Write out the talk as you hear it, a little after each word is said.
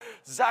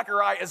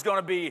Zechariah is going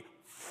to be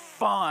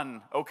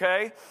fun,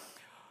 okay?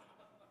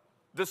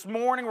 This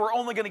morning, we're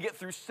only going to get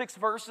through 6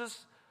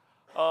 verses.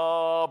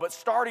 But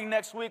starting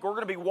next week, we're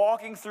going to be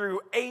walking through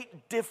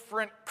 8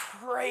 different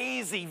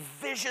crazy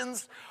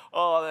visions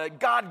that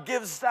God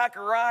gives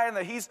Zechariah and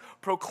that he's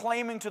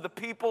proclaiming to the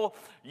people.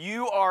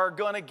 You are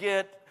going to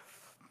get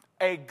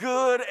a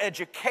good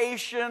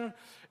education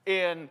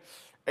in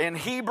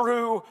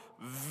Hebrew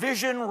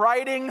vision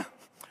writing.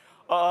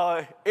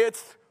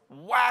 It's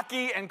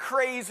wacky and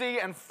crazy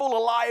and full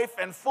of life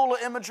and full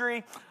of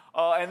imagery.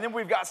 And then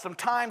we've got some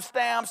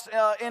timestamps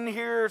in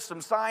here,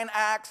 some sign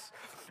acts.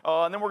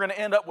 And then we're going to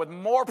end up with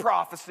more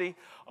prophecy.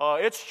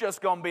 It's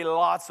just going to be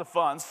lots of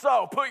fun.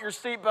 So put your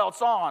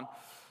seatbelts on.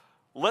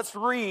 Let's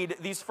read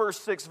these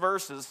first 6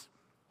 verses.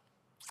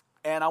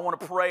 And I want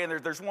to pray,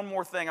 and there's one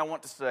more thing I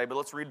want to say, but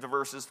let's read the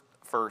verses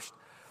first.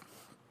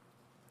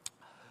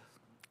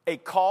 A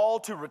call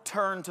to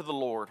return to the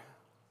Lord.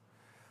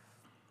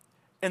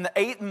 In the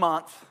 8th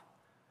month,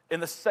 in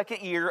the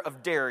 2nd year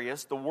of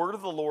Darius, the word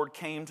of the Lord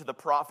came to the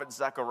prophet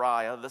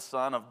Zechariah, the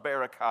son of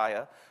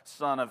Berechiah,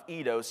 son of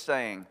Iddo,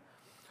 saying,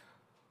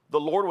 the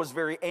Lord was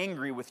very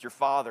angry with your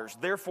fathers.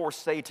 Therefore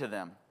say to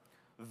them,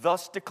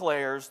 thus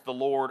declares the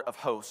Lord of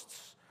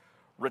hosts,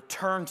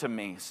 return to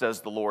me, says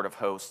the Lord of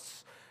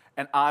hosts,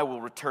 and I will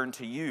return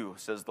to you,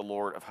 says the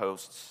Lord of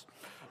hosts.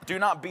 Do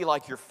not be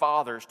like your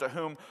fathers, to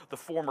whom the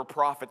former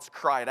prophets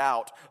cried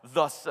out,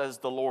 thus says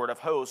the Lord of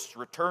hosts,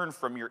 return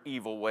from your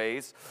evil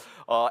ways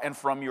and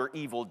from your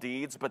evil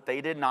deeds. But they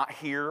did not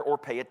hear or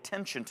pay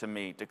attention to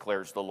me,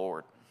 declares the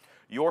Lord.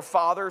 Your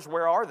fathers,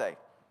 where are they?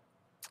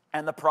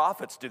 And the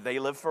prophets, do they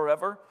live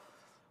forever?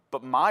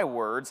 But my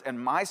words and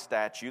my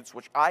statutes,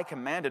 which I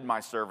commanded my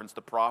servants,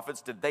 the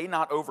prophets, did they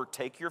not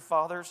overtake your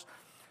fathers?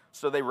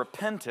 So they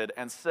repented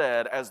and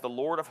said, as the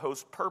Lord of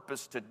hosts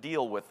purposed to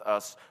deal with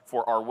us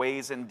for our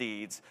ways and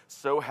deeds,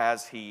 so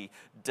has he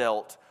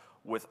dealt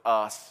with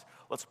us.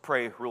 Let's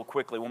pray real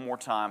quickly one more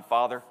time.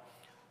 Father,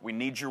 we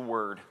need your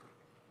word.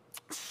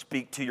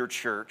 Speak to your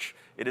church.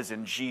 It is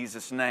in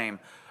Jesus' name.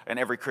 And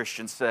every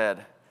Christian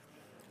said,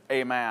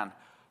 amen.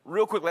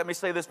 Real quick, let me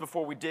say this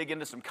before we dig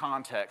into some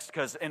context,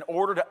 because in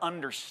order to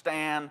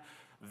understand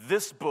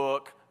this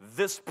book,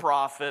 this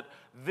prophet,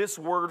 this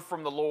word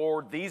from the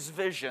Lord, these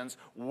visions,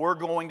 we're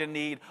going to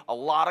need a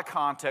lot of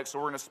context, so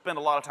we're going to spend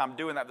a lot of time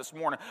doing that this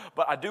morning.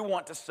 But I do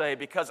want to say,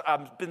 because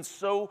I've been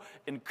so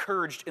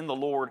encouraged in the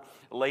Lord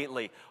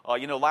lately.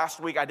 Last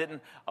week I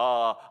didn't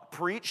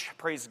preach,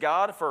 praise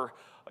God, for,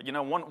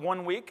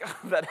 one week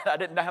that I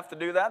didn't have to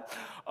do that.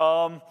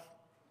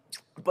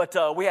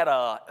 But we had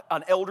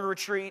an elder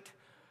retreat.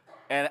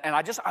 And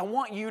I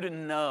want you to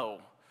know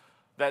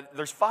that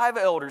there's 5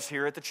 elders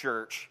here at the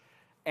church,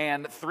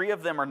 and 3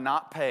 of them are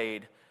not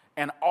paid,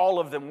 and all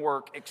of them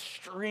work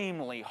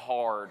extremely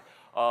hard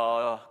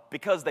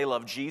because they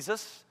love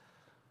Jesus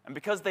and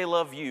because they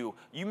love you.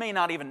 You may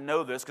not even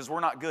know this because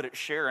we're not good at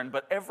sharing,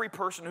 but every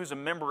person who's a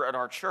member at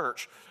our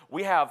church,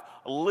 we have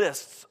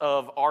lists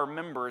of our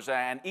members,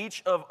 and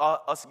each of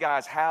us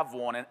guys have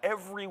one, and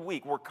every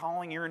week we're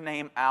calling your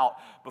name out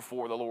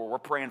before the Lord. We're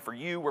praying for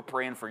you. We're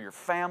praying for your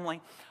family.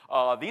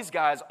 These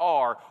guys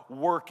are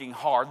working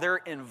hard. They're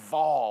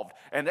involved.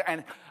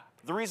 And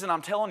the reason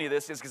I'm telling you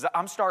this is because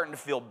I'm starting to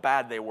feel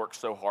bad they work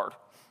so hard,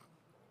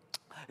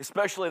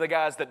 especially the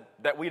guys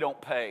that we don't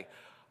pay.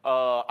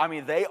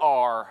 They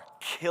are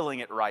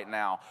killing it right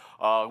now.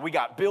 We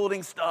got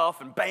building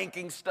stuff and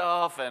banking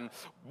stuff and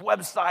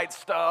website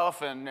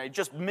stuff and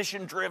just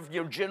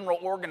mission-driven, general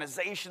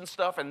organization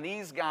stuff. And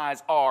these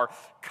guys are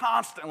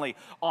constantly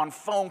on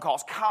phone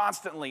calls,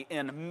 constantly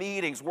in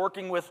meetings,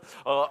 working with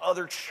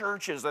other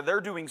churches.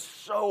 They're doing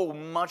so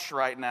much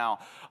right now.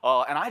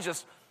 And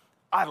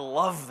I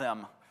love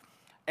them.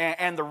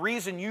 And the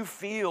reason you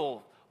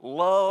feel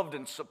loved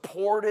and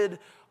supported,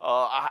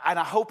 and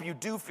I hope you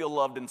do feel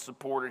loved and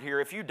supported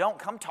here. If you don't,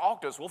 come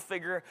talk to us. We'll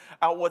figure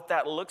out what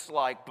that looks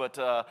like. But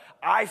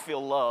I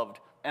feel loved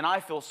and I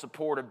feel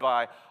supported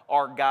by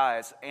our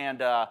guys. And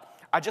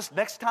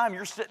next time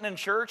you're sitting in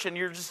church and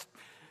you're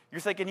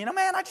thinking,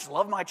 man, I just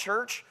love my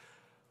church.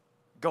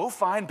 Go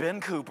find Ben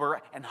Cooper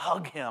and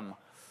hug him.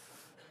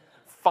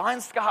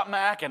 Find Scott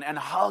Mack and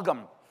hug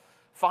him.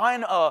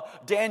 Find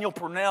Daniel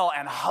Purnell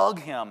and hug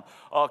him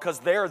because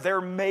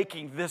they're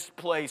making this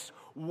place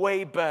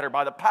way better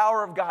by the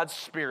power of God's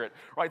Spirit,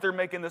 right? They're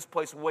making this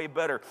place way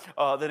better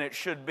than it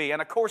should be.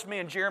 And of course, me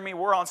and Jeremy,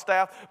 we're on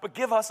staff, but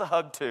give us a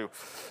hug too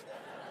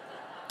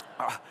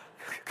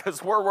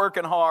because we're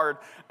working hard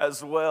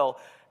as well.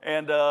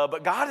 And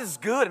but God is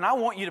good, and I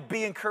want you to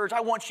be encouraged.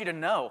 I want you to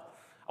know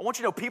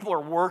people are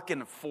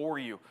working for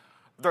you.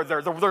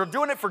 They're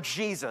doing it for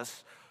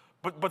Jesus.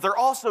 But they're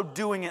also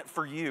doing it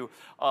for you.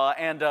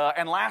 And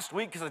last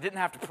week, because I didn't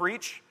have to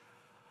preach,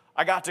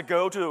 I got to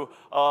go to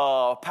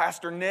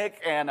Pastor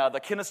Nick and the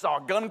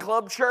Kennesaw Gun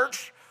Club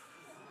Church.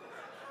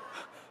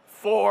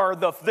 for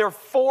their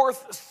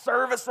fourth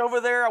service over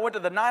there. I went to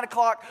the 9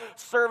 o'clock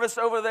service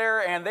over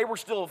there, and they were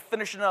still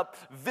finishing up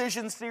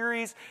Vision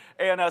series.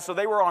 And so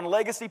they were on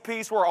Legacy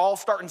Piece. We're all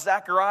starting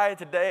Zechariah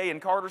today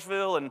in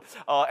Cartersville and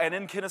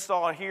in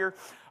Kennesaw here.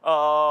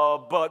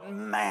 But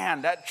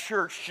man, that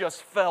church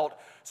just felt...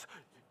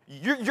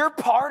 You're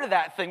part of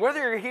that thing, whether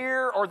you're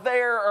here or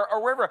there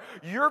or wherever.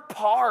 You're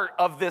part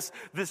of this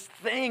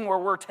thing where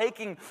we're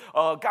taking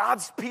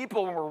God's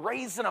people and we're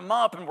raising them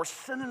up and we're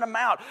sending them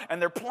out and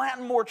they're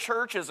planting more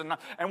churches and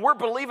we're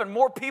believing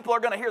more people are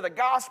going to hear the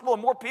gospel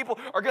and more people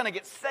are going to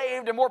get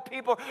saved and more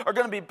people are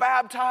going to be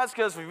baptized,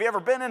 because if you've ever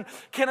been in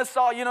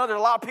Kennesaw, you know there's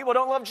a lot of people who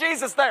don't love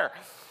Jesus there.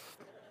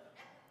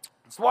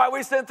 That's why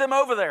we sent them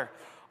over there.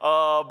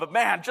 But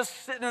man,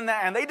 just sitting in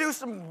that, and they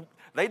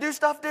do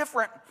stuff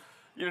different.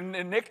 You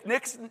know,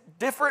 Nick's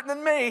different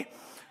than me.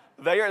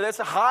 That's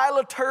a high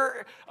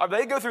liturgy.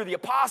 They go through the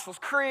Apostles'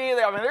 Creed.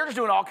 They're just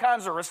doing all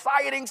kinds of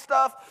reciting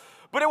stuff.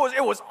 But it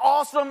was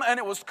awesome and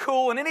it was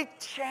cool. And any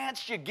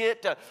chance you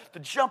get to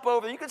jump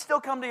over, you can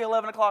still come to the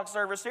 11 o'clock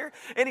service here.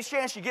 Any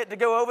chance you get to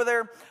go over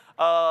there,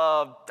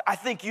 I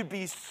think you'd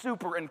be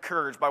super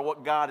encouraged by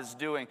what God is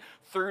doing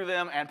through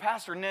them. And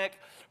Pastor Nick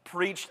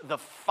preached the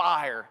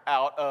fire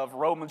out of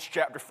Romans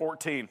chapter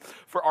 14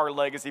 for our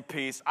legacy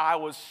piece. I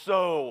was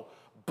so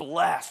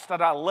blessed,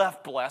 and I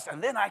left blessed,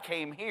 and then I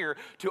came here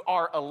to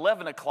our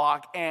 11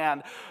 o'clock,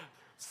 and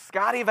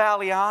Scotty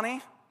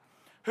Valiani,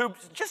 who,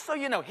 just so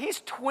you know,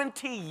 he's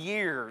 20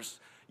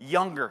 years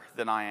younger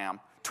than I am.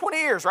 20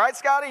 years, right,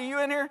 Scotty? You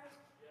in here?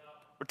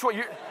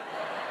 Yeah.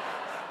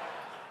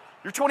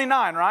 You're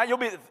 29, right? You'll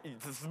be,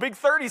 the big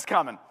 30's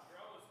coming.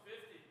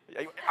 You're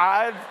almost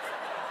 50.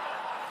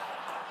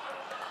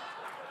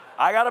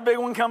 I got a big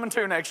one coming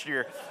too next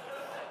year.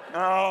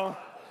 Oh.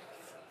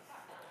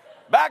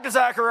 Back to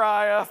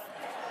Zechariah.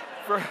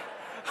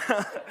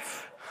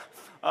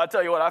 I'll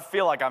tell you what, I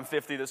feel like I'm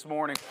 50 this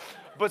morning.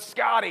 But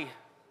Scotty,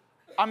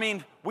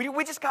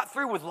 we just got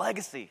through with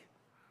legacy,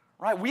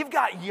 right? We've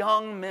got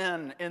young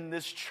men in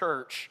this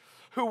church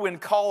who, when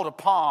called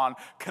upon,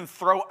 can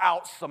throw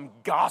out some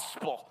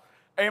gospel.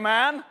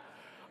 Amen?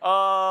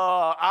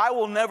 I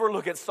will never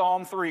look at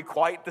Psalm 3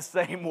 quite the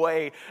same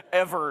way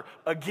ever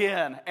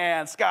again.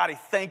 And Scotty,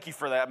 thank you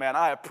for that, man.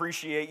 I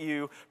appreciate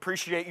you,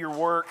 appreciate your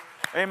work.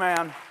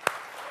 Amen.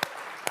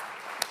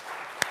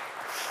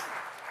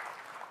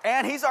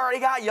 And he's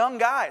already got young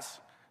guys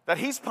that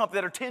he's pumped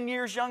that are 10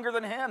 years younger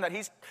than him, that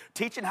he's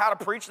teaching how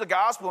to preach the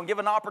gospel and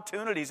giving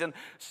opportunities and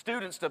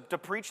students to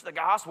preach the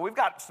gospel. We've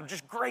got some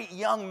just great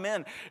young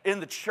men in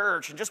the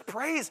church, and just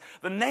praise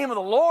the name of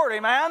the Lord,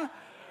 amen?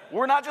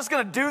 We're not just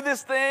going to do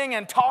this thing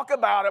and talk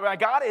about it.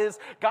 God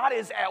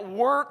is at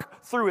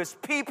work through his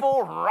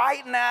people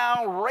right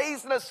now,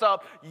 raising us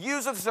up,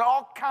 using us in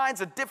all kinds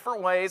of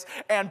different ways,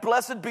 and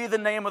blessed be the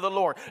name of the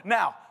Lord.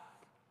 Now,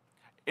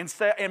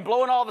 in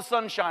blowing all the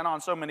sunshine on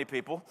so many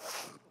people,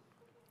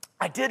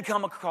 I did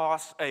come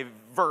across a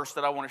verse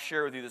that I want to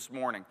share with you this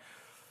morning,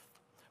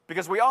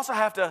 because we also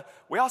have to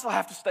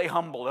stay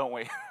humble, don't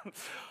we?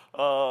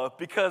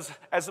 Because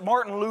as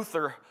Martin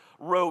Luther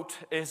wrote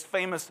his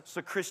famous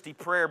Sacristy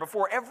prayer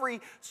before every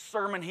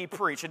sermon he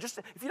preached. And just,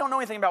 if you don't know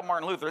anything about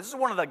Martin Luther, this is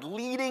one of the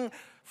leading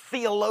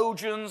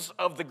theologians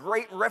of the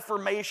Great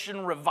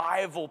Reformation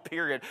revival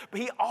period.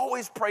 But he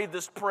always prayed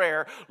this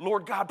prayer: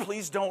 Lord God,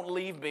 please don't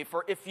leave me,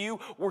 for if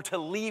you were to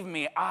leave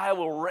me, I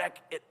will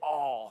wreck it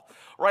all.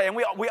 Right? And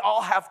we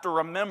all have to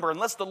remember,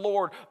 unless the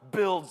Lord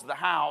builds the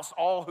house,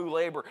 all who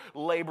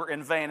labor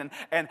in vain.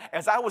 And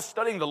as I was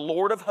studying the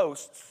Lord of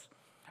Hosts,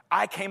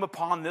 I came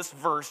upon this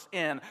verse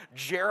in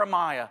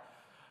Jeremiah,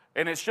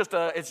 and it's just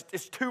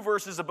it's 2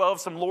 verses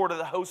above some Lord of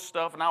the Hosts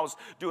stuff, and I was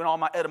doing all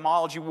my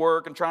etymology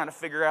work and trying to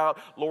figure out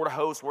Lord of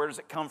Hosts, where does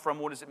it come from,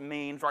 what does it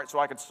mean, right, so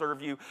I could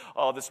serve you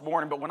this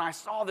morning. But when I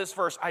saw this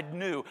verse, I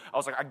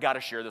was like, I got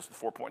to share this with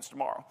 4 Points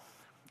tomorrow.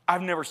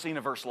 I've never seen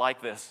a verse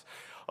like this.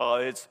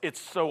 It's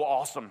so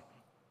awesome.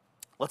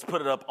 Let's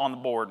put it up on the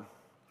board.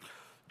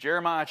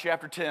 Jeremiah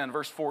chapter 10,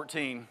 verse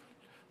 14.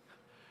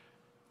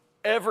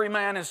 Every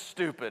man is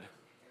stupid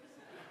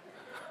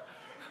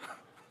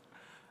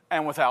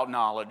and without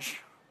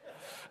knowledge.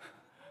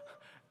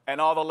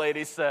 And all the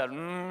ladies said,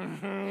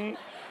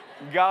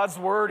 God's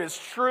word is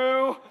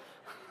true.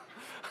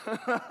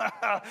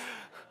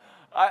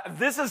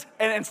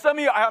 And some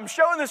of you, I'm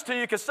showing this to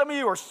you because some of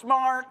you are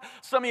smart.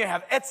 Some of you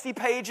have Etsy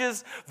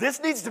pages.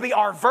 This needs to be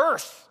our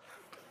verse.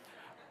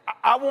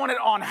 I want it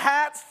on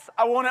hats.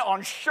 I want it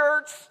on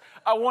shirts.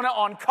 I want it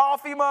on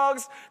coffee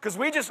mugs, because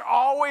we just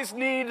always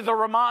need the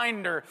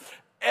reminder.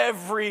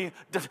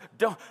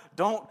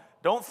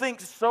 Don't think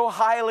so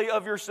highly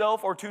of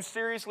yourself or too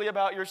seriously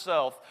about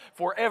yourself,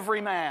 for every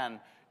man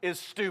is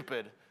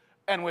stupid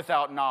and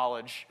without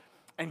knowledge,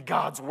 and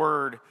God's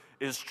word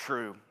is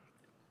true.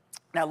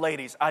 Now,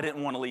 ladies, I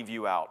didn't want to leave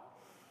you out,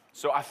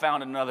 so I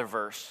found another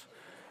verse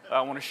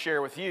I want to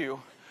share with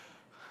you.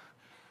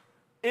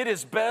 It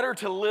is better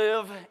to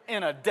live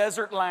in a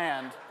desert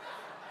land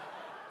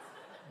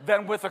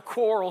than with a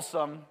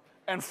quarrelsome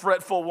and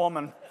fretful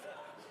woman.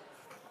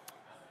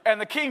 And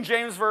the King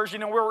James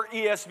Version, and we're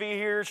ESV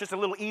here, it's just a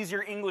little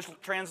easier English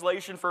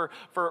translation for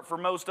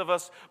most of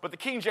us. But the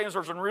King James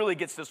Version really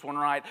gets this one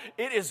right.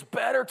 It is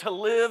better to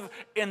live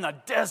in the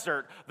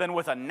desert than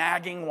with a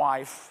nagging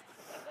wife.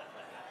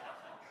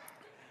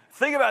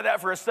 Think about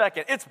that for a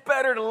second. It's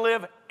better to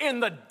live in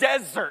the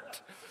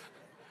desert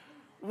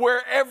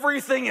where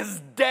everything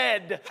is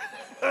dead.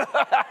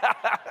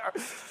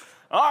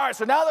 All right,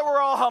 so now that we're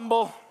all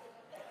humble,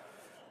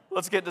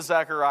 let's get to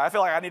Zechariah. I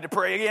feel like I need to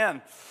pray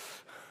again.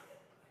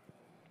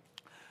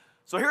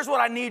 So here's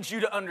what I need you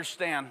to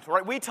understand,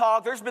 right?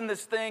 There's been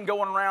this thing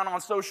going around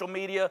on social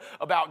media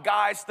about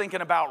guys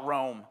thinking about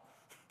Rome,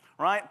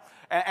 right?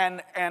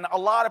 And a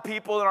lot of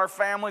people in our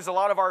families, a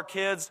lot of our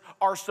kids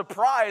are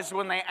surprised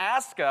when they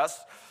ask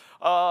us,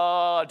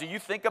 do you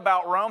think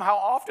about Rome? How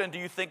often do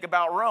you think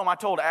about Rome? I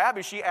told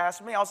Abby, she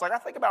asked me, I was like, I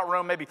think about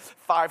Rome maybe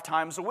 5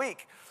 times a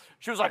week.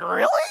 She was like,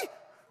 really?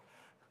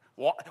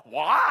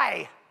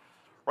 Why?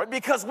 Right?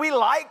 Because we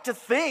like to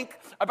think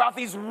about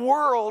these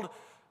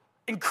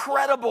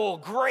incredible,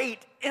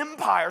 great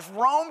empires.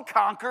 Rome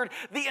conquered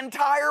the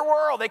entire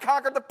world. They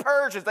conquered the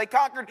Persians. They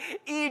conquered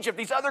Egypt,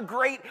 these other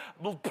great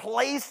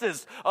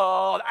places,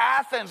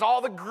 Athens,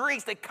 all the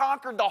Greeks. They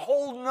conquered the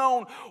whole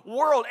known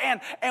world.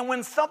 And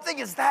when something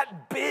is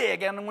that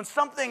big and when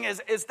something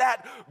is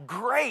that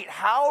great,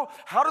 how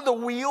do the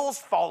wheels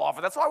fall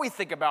off? That's why we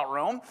think about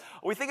Rome.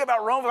 We think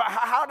about Rome,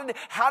 how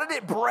did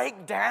it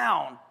break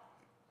down?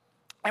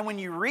 And when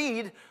you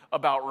read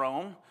about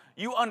Rome,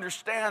 you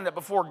understand that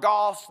before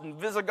Goths and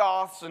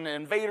Visigoths and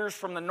invaders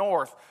from the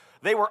north,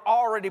 they were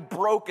already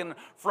broken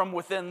from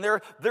within.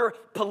 Their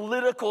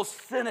political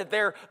senate,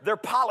 their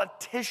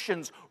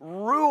politicians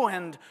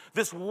ruined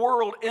this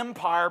world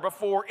empire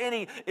before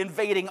any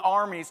invading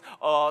armies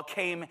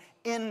came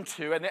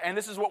into. And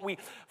this is what we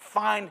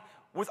find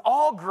with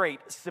all great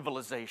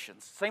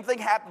civilizations. Same thing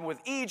happened with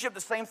Egypt.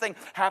 The same thing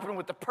happened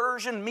with the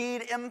Persian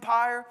Mede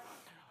Empire.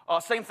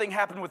 Same thing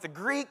happened with the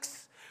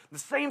Greeks. The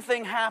same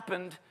thing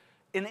happened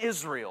in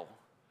Israel.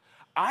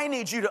 I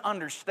need you to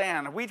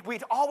understand, we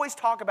always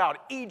talk about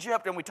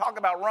Egypt and we talk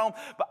about Rome,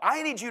 but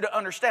I need you to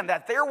understand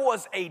that there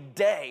was a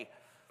day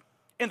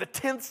in the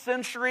 10th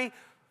century, a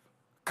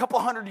couple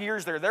hundred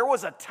years there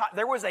was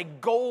a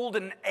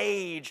golden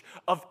age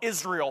of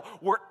Israel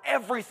where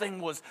everything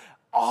was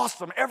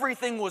awesome,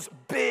 everything was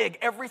big,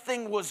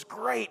 everything was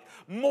great,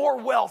 more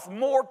wealth,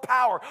 more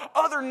power.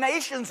 Other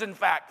nations, in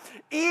fact,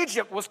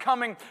 Egypt was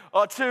coming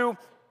to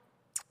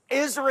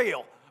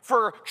Israel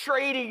for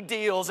trading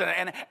deals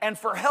and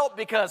for help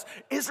because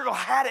Israel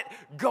had it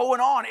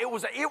going on. It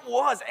was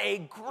a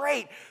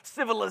great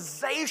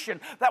civilization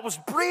that was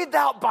breathed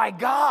out by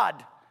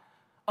God.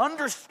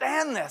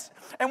 Understand this.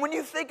 And when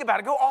you think about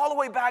it, go all the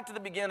way back to the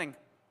beginning.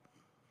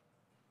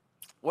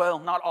 Well,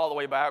 not all the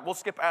way back. We'll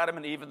skip Adam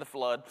and Eve and the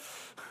flood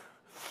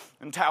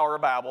and Tower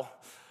of Babel.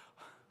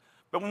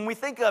 But when we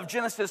think of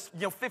Genesis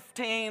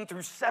 15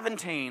 through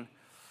 17,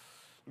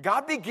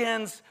 God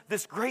begins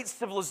this great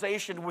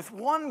civilization with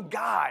one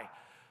guy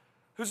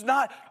who's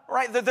not,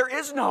 right? There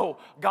is no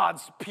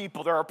God's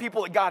people. There are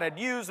people that God had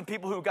used and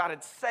people who God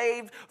had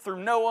saved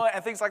through Noah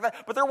and things like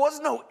that. But there was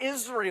no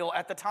Israel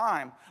at the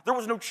time. There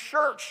was no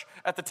church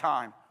at the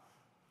time.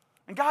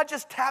 And God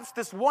just taps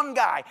this one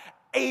guy,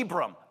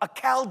 Abram, a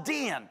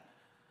Chaldean.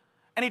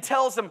 And he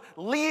tells him,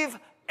 leave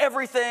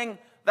everything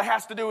that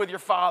has to do with your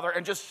father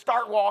and just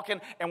start walking.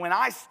 And when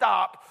I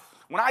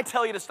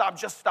tell you to stop,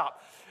 just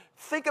stop.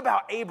 Think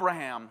about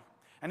Abraham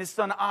and his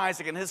son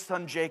Isaac and his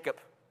son Jacob.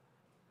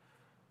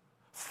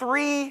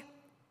 3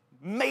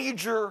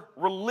 major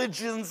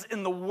religions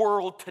in the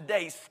world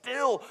today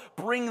still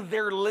bring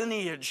their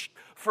lineage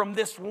from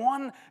this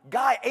one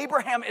guy.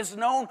 Abraham is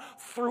known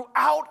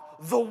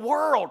throughout the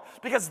world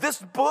because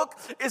this book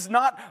is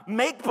not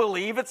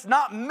make-believe, it's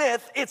not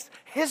myth, it's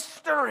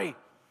history.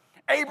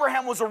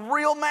 Abraham was a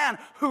real man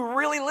who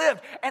really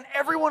lived, and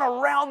everyone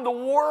around the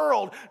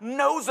world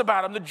knows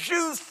about him. The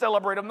Jews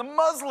celebrate him, the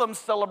Muslims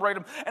celebrate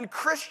him, and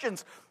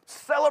Christians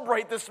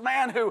celebrate this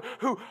man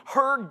who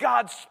heard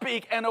God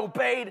speak and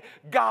obeyed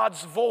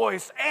God's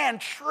voice. And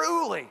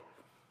truly,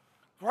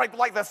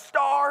 like the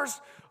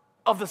stars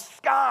of the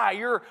sky,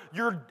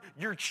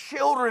 your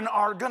children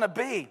are going to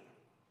be.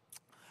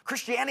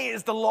 Christianity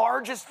is the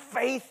largest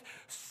faith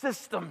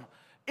system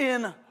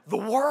in the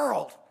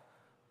world.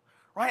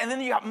 Right? And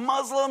then you got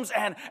Muslims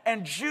and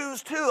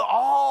Jews too,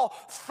 all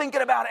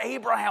thinking about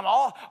Abraham.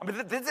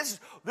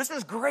 This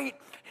is great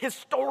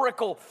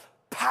historical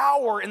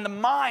power in the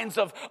minds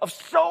of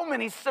so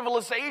many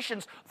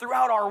civilizations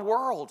throughout our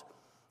world.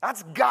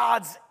 That's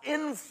God's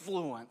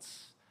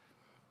influence.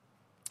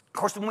 Of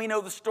course, when we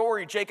know the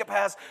story, Jacob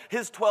has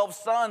his 12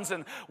 sons,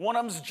 and one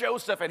of them's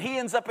Joseph, and he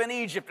ends up in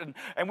Egypt.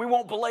 And we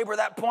won't belabor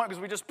that point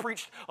because we just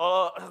preached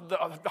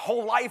the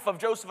whole life of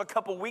Joseph a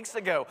couple weeks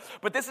ago.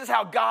 But this is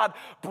how God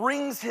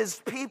brings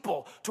his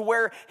people to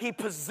where he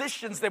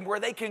positions them, where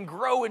they can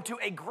grow into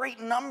a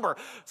great number.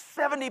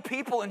 70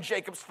 people in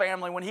Jacob's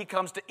family when he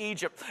comes to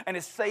Egypt and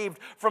is saved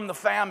from the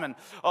famine.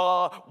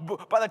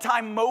 By the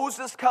time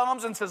Moses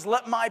comes and says,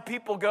 let my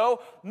people go,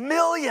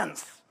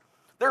 millions.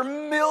 There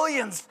are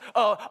millions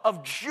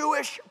of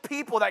Jewish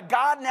people that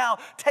God now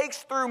takes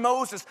through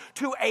Moses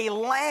to a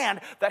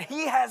land that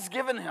he has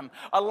given him,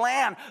 a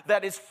land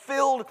that is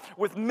filled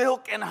with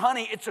milk and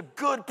honey. It's a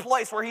good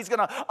place where he's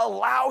going to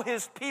allow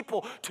his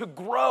people to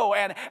grow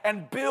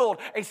and build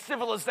a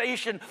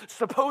civilization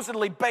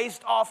supposedly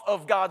based off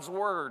of God's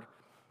word.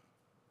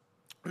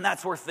 And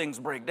that's where things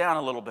break down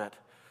a little bit.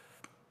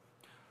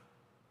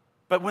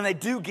 But when they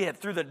do get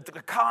through the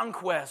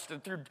conquest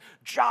and through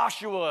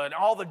Joshua and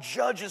all the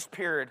judges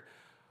period,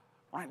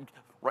 right,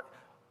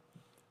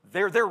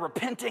 they're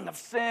repenting of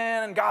sin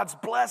and God's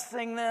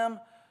blessing them.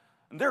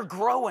 And they're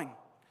growing.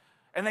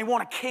 And they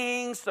want a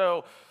king,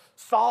 so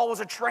Saul was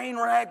a train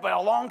wreck, but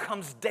along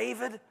comes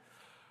David,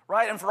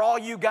 right? And for all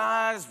you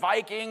guys,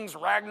 Vikings,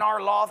 Ragnar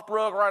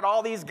Lothbrok, right,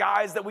 all these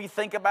guys that we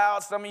think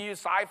about, some of you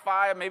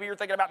sci-fi, maybe you're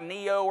thinking about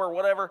Neo or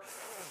whatever.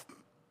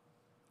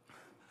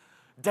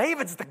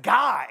 David's the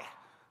guy.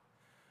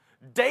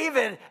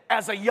 David,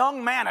 as a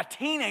young man, a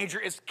teenager,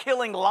 is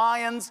killing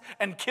lions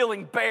and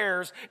killing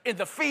bears in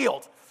the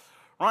field,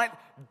 right?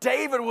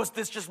 David was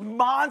this just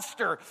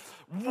monster,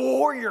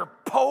 warrior,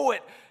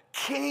 poet,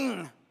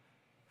 king.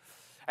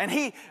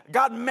 And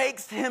God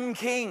makes him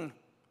king.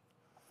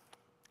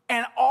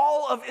 And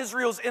all of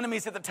Israel's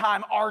enemies at the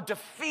time are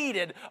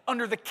defeated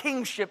under the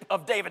kingship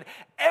of David.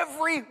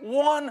 Every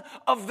one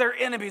of their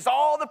enemies,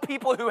 all the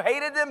people who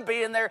hated them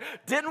being there,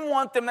 didn't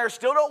want them there,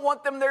 still don't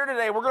want them there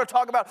today. We're going to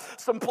talk about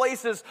some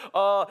places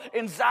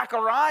in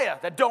Zechariah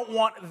that don't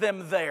want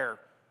them there,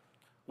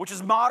 which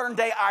is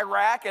modern-day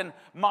Iraq and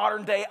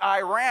modern-day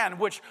Iran,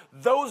 which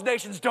those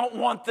nations don't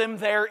want them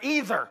there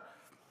either.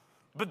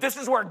 But this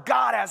is where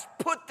God has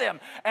put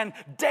them. And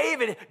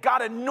David,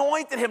 God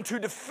anointed him to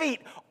defeat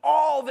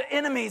all the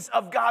enemies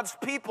of God's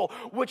people,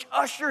 which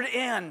ushered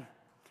in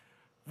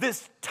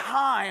this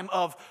time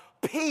of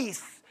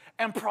peace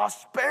and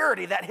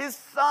prosperity that his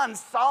son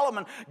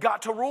Solomon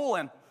got to rule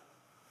in.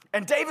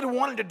 And David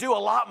wanted to do a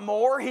lot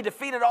more. He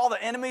defeated all the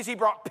enemies. He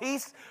brought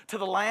peace to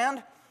the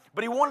land.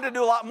 But he wanted to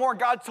do a lot more.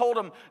 God told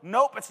him,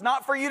 nope, it's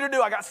not for you to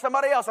do. I got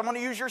somebody else. I'm going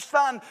to use your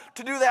son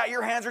to do that.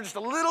 Your hands are just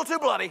a little too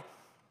bloody.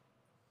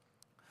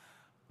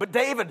 But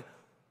David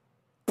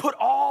put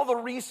all the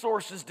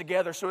resources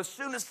together. So as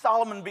soon as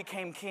Solomon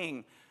became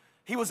king,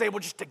 he was able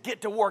just to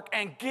get to work.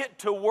 And get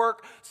to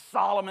work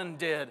Solomon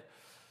did.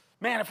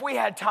 Man, if we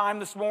had time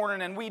this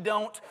morning and we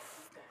don't,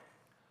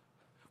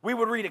 we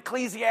would read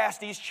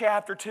Ecclesiastes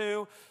chapter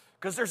 2,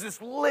 because there's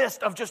this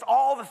list of just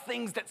all the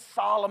things that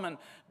Solomon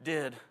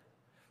did.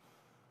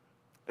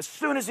 As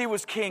soon as he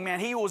was king, man,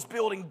 he was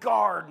building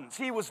gardens.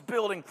 He was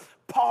building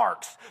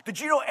parks.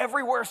 Did you know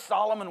everywhere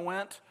Solomon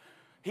went,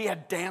 he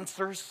had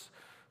dancers,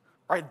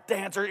 right?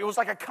 It was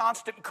like a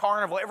constant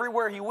carnival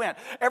everywhere he went.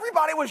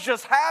 Everybody was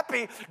just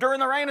happy during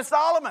the reign of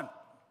Solomon.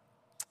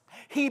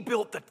 He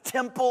built the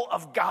temple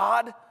of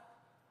God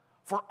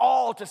for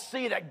all to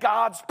see that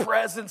God's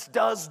presence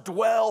does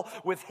dwell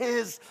with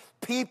his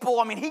people.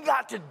 I mean, he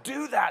got to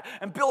do that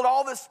and build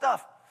all this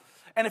stuff.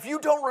 And if you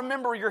don't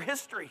remember your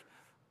history,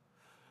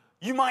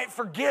 you might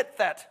forget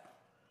that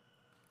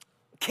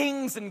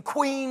kings and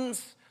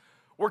queens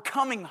were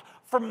coming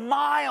from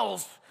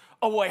miles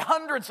away,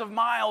 hundreds of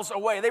miles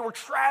away. They were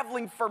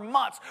traveling for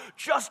months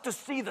just to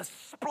see the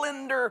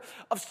splendor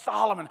of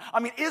Solomon. I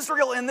mean,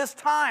 Israel in this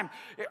time,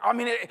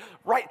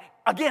 right,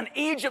 again,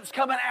 Egypt's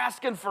coming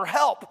asking for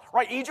help,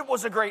 right? Egypt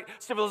was a great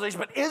civilization,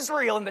 but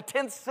Israel in the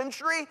 10th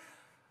century,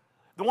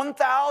 the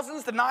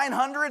 1000s, the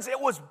 900s,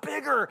 it was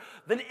bigger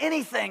than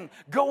anything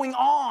going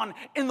on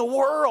in the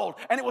world.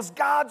 And it was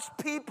God's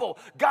people,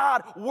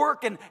 God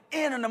working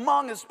in and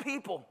among his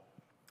people.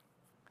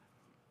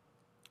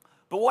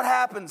 But what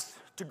happens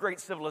to great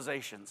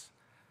civilizations?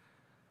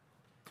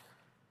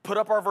 Put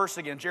up our verse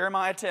again,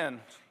 Jeremiah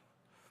 10.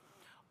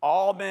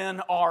 All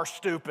men are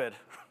stupid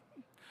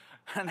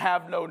and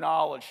have no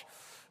knowledge.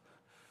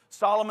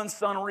 Solomon's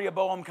son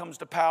Rehoboam comes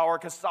to power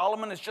because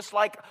Solomon is just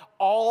like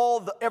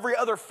every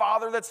other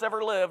father that's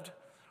ever lived,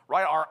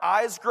 right? Our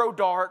eyes grow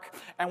dark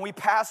and we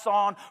pass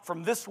on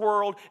from this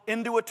world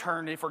into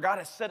eternity. For God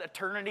has set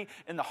eternity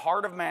in the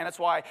heart of man. That's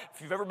why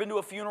if you've ever been to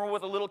a funeral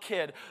with a little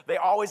kid, they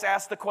always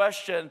ask the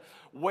question,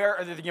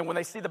 when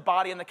they see the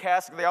body in the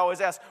casket, they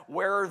always ask,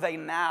 where are they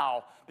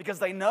now? Because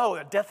they know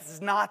that death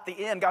is not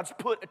the end. God's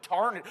put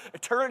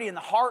eternity in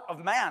the heart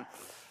of man.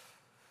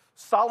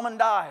 Solomon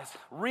dies.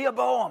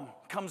 Rehoboam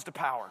comes to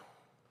power.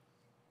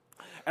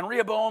 And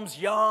Rehoboam's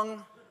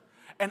young.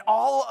 And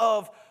all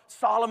of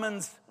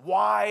Solomon's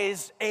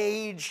wise,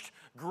 aged,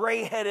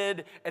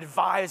 gray-headed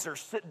advisors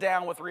sit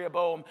down with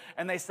Rehoboam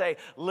and they say,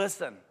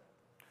 listen,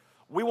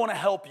 we want to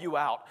help you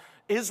out.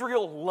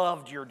 Israel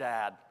loved your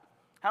dad.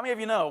 How many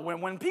of you know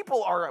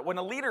when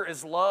a leader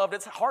is loved,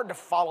 it's hard to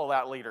follow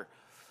that leader.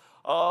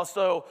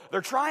 So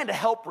they're trying to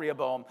help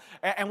Rehoboam.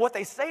 And what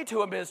they say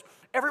to him is,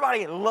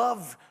 everybody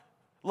loves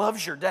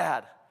your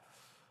dad,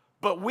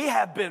 but we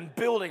have been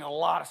building a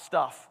lot of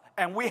stuff,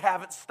 and we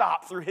haven't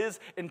stopped through his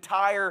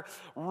entire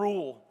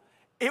rule.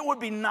 It would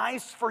be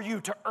nice for you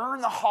to earn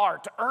the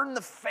heart, to earn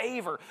the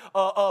favor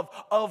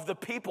of the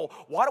people.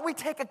 Why don't we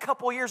take a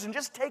couple years and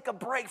just take a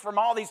break from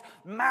all these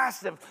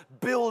massive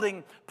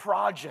building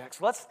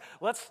projects?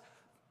 Let's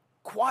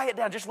quiet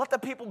down. Just let the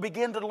people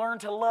begin to learn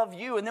to love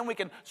you, and then we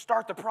can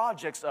start the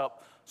projects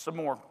up some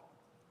more.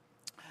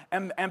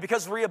 And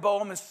because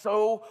Rehoboam is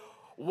so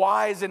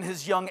wise in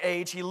his young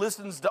age, he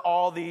listens to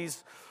all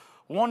these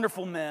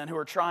wonderful men who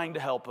are trying to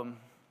help him.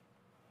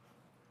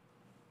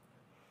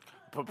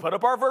 Put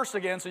up our verse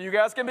again so you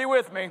guys can be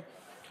with me.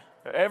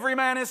 Every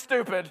man is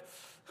stupid.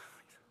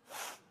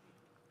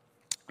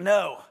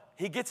 No,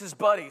 he gets his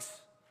buddies,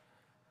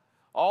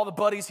 all the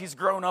buddies he's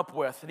grown up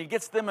with, and he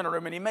gets them in a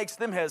room and he makes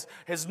them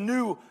his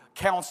new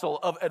council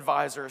of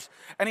advisors.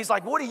 And he's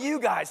like, what do you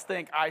guys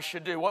think I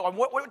should do?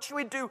 What should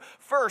we do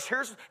first?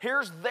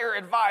 Here's their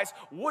advice.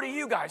 What do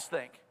you guys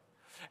think?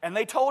 And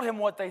they told him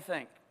what they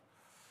think.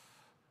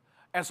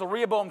 And so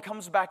Rehoboam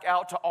comes back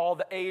out to all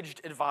the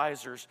aged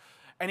advisors,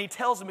 and he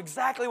tells them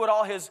exactly what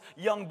all his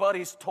young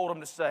buddies told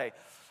him to say.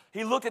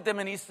 He looked at them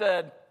and he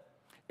said,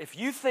 if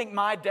you think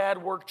my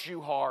dad worked you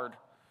hard,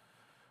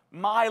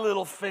 my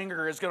little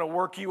finger is going to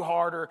work you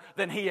harder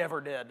than he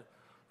ever did.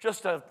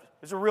 It's a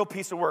real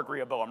piece of work,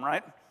 Rehoboam,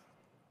 right?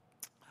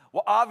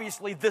 Well,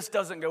 obviously, this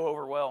doesn't go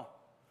over well,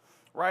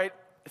 right?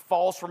 It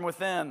falls from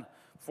within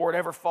before it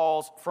ever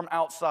falls from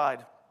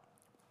outside.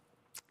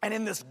 And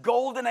in this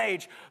golden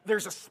age,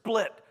 there's a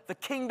split. The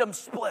kingdom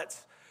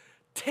splits.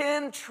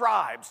 10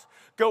 tribes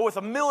go with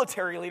a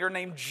military leader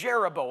named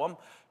Jeroboam.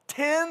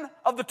 10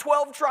 of the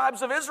 12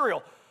 tribes of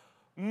Israel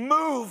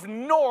move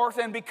north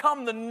and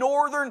become the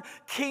northern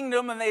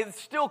kingdom, and they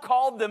still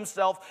called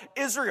themselves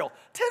Israel.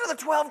 10 of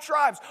the 12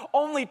 tribes.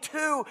 Only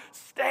 2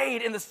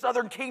 stayed in the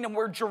southern kingdom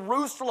where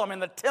Jerusalem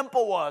and the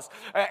temple was.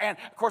 And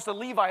of course, the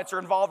Levites are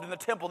involved in the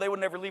temple. They would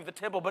never leave the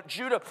temple. But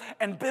Judah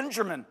and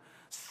Benjamin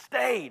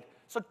stayed.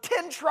 So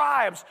 10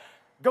 tribes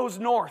goes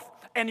north.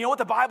 And you know what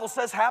the Bible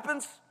says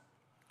happens?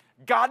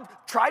 God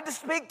tried to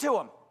speak to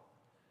them.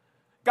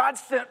 God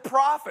sent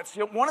prophets.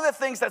 You know, one of the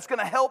things that's going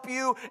to help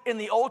you in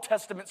the Old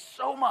Testament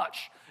so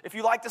much, if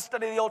you like to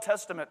study the Old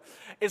Testament,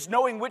 is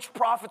knowing which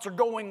prophets are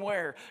going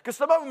where. Because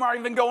some of them aren't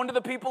even going to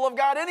the people of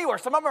God anywhere.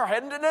 Some of them are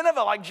heading to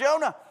Nineveh like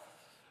Jonah.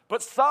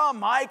 But some,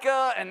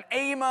 Micah and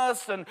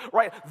Amos, and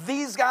right,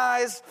 these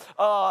guys,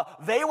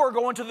 they were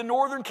going to the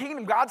northern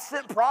kingdom. God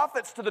sent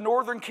prophets to the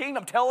northern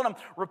kingdom telling them,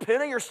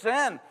 repent of your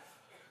sin.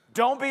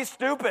 Don't be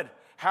stupid.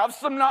 Have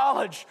some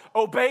knowledge.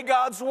 Obey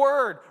God's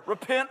word.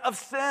 Repent of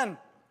sin.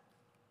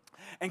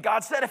 And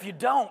God said, if you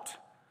don't,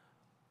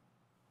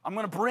 I'm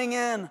going to bring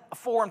in a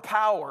foreign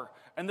power,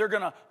 and they're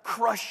going to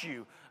crush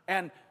you.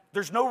 And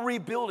there's no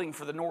rebuilding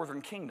for the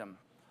northern kingdom.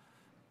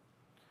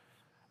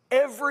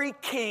 Every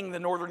king the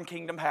northern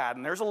kingdom had,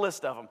 and there's a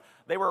list of them.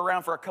 They were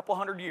around for a couple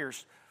hundred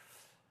years.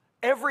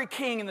 Every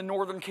king in the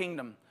northern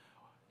kingdom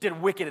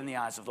did wicked in the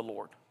eyes of the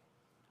Lord.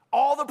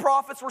 All the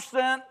prophets were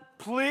sent.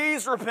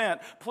 Please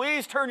repent.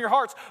 Please turn your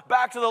hearts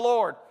back to the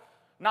Lord.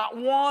 Not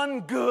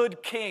one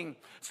good king.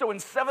 So in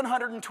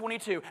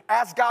 722,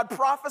 as God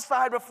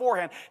prophesied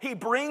beforehand, he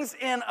brings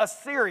in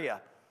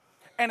Assyria.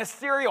 And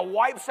Assyria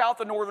wipes out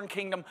the northern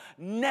kingdom,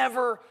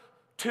 never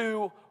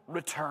to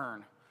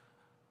return.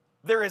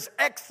 There is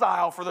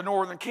exile for the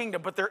northern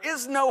kingdom, but there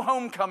is no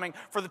homecoming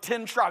for the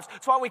 10 tribes.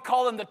 That's why we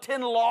call them the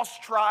 10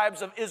 lost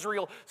tribes of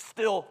Israel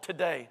still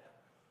today.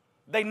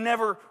 They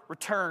never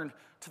returned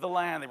to the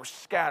land. They were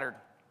scattered.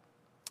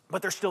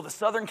 But there's still the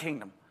southern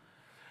kingdom.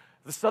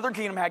 The southern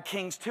kingdom had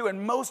kings too,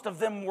 and most of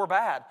them were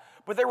bad.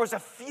 But there was a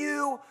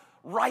few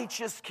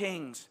righteous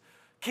kings.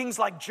 Kings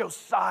like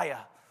Josiah,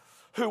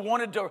 who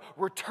wanted to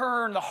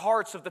return the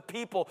hearts of the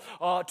people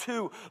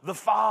to the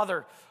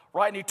Father.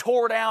 Right, and he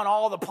tore down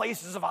all the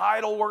places of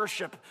idol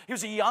worship. He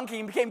was a young king.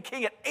 He became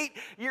king at 8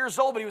 years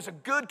old, but he was a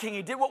good king.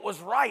 He did what was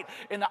right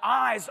in the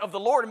eyes of the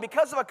Lord. And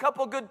because of a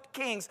couple good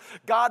kings,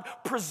 God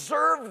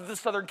preserved the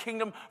southern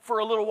kingdom for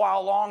a little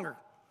while longer.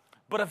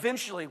 But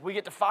eventually, we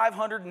get to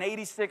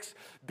 586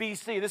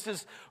 BC. This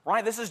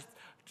is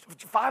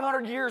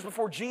 500 years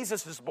before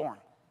Jesus is born.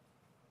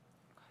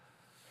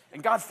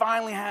 And God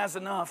finally has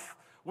enough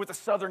with the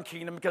southern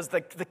kingdom because the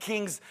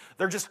kings,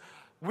 they're just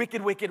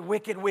wicked, wicked,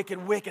 wicked,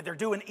 wicked, wicked. They're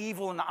doing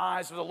evil in the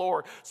eyes of the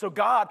Lord. So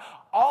God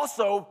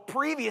also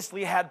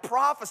previously had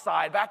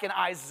prophesied back in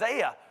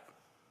Isaiah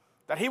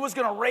that he was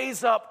going to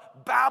raise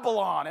up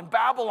Babylon, and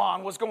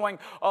Babylon was going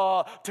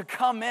to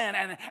come in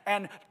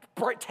and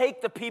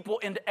take the people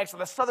into exile.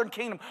 The southern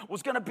kingdom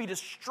was going to be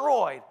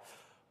destroyed.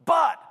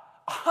 But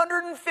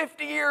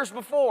 150 years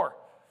before,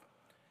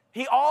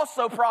 he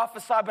also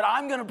prophesied, but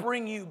I'm going to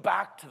bring you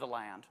back to the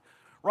land.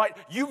 Right?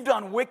 You've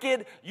done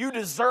wicked. You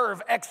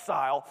deserve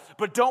exile.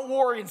 But don't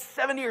worry, in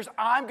 7 years,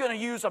 I'm going to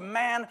use a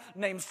man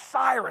named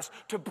Cyrus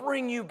to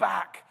bring you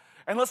back.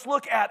 And let's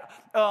look at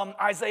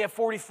Isaiah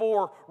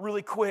 44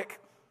 really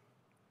quick.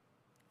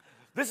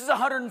 This is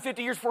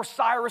 150 years before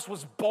Cyrus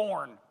was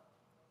born.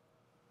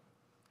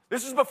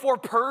 This is before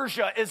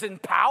Persia is in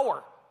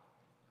power.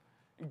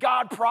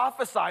 God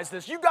prophesies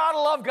this. You got to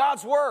love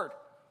God's word.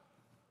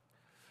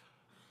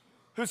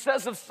 who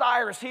says of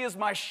Cyrus, he is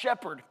my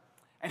shepherd,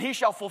 and he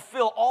shall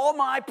fulfill all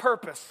my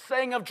purpose,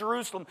 saying of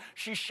Jerusalem,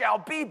 she shall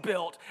be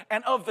built,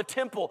 and of the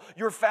temple,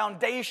 your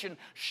foundation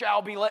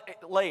shall be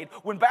laid.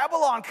 When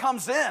Babylon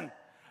comes in,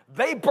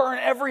 they burn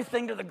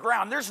everything to the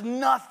ground. There's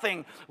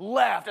nothing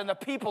left, and the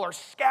people are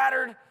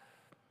scattered.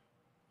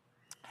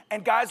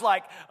 And guys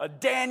like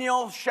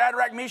Daniel,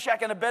 Shadrach,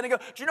 Meshach, and Abednego.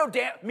 Do you know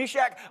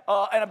Meshach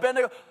and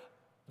Abednego?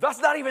 That's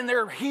not even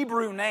their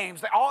Hebrew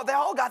names. They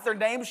all got their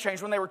names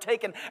changed when they were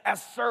taken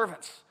as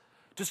servants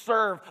to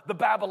serve the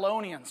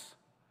Babylonians.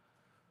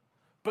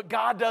 But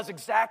God does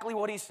exactly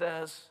what he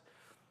says.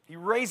 He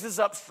raises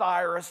up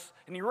Cyrus,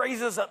 and he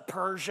raises up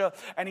Persia,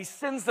 and he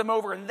sends them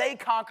over, and they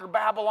conquer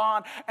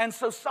Babylon. And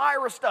so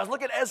Cyrus does.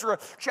 Look at Ezra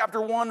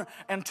chapter 1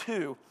 and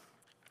 2.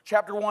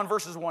 Chapter 1,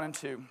 verses 1 and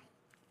 2.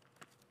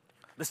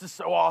 This is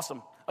so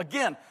awesome.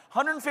 Again,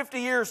 150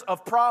 years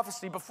of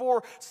prophecy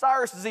before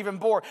Cyrus is even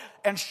born.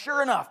 And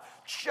sure enough,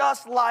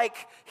 just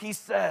like he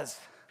says,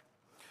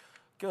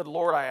 good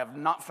Lord, I have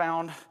not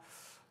found,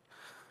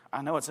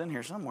 I know it's in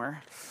here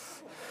somewhere.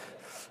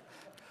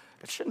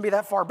 It shouldn't be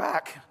that far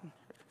back.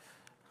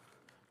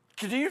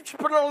 Could you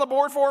put it on the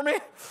board for me?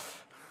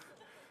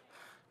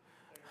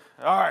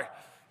 All right.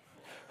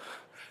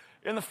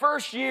 In the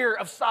first year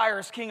of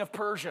Cyrus, king of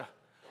Persia,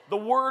 the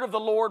word of the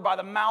Lord by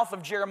the mouth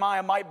of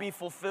Jeremiah might be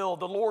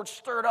fulfilled. The Lord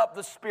stirred up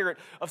the spirit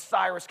of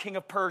Cyrus, king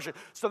of Persia,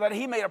 so that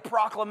he made a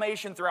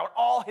proclamation throughout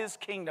all his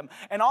kingdom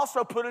and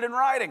also put it in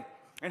writing.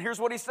 And here's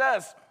what he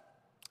says.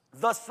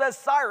 Thus says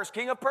Cyrus,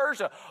 king of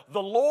Persia,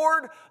 the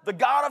Lord, the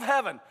God of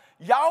heaven,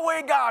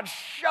 Yahweh God,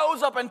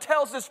 shows up and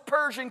tells this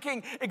Persian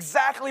king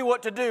exactly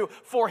what to do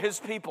for his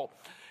people.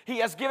 He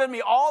has given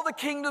me all the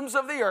kingdoms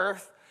of the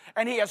earth,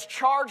 and he has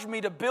charged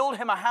me to build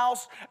him a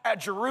house at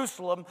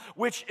Jerusalem,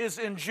 which is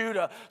in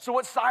Judah. So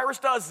what Cyrus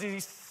does is he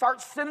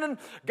starts sending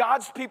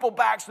God's people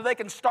back so they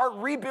can start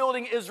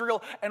rebuilding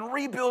Israel and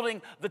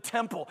rebuilding the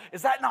temple.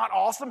 Is that not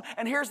awesome?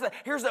 And here's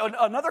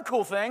another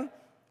cool thing.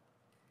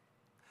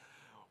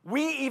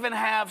 We even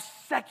have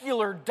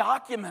secular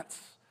documents.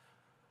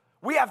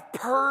 We have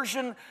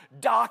Persian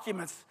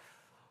documents.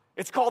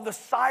 It's called the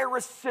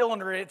Cyrus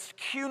Cylinder. It's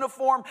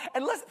cuneiform.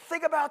 And let's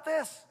think about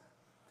this.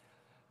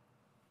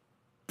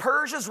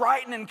 Persia's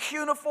writing in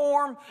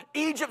cuneiform.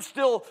 Egypt's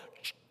still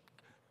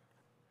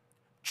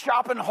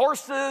chopping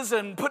horses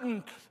and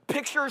putting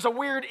pictures of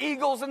weird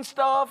eagles and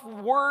stuff,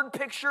 word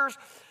pictures.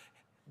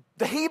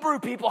 The Hebrew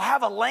people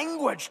have a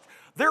language.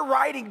 They're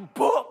writing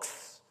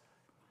books.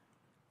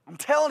 I'm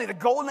telling you, the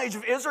golden age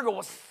of Israel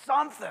was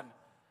something.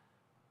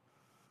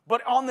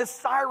 But on this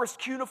Cyrus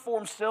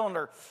cuneiform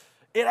cylinder,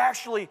 it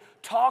actually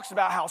talks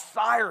about how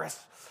Cyrus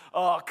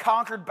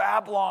conquered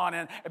Babylon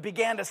and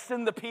began to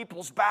send the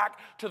peoples back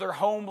to their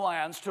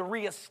homelands to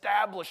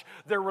reestablish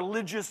their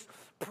religious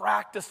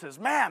practices.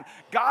 Man,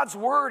 God's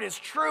word is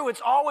true.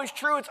 It's always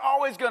true. It's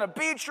always going to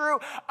be true.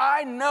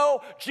 I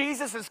know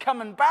Jesus is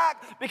coming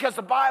back because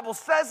the Bible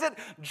says it,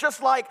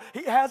 just like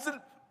he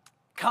hasn't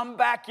come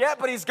back yet,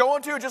 but he's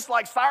going to, just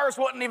like Cyrus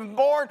wasn't even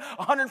born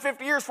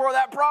 150 years before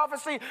that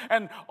prophecy,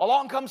 and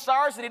along comes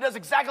Cyrus and he does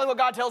exactly what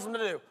God tells him to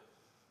do.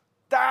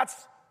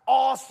 That's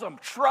awesome.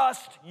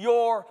 Trust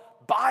your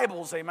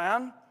Bibles,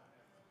 amen?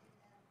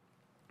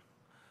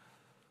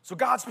 So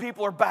God's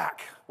people are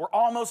back. We're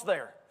almost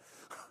there.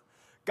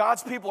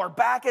 God's people are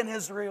back in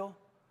Israel.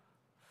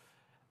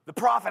 The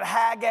prophet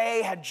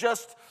Haggai had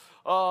just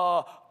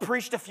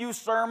preached a few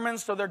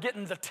sermons, so they're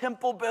getting the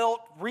temple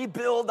built,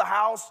 rebuild the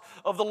house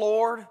of the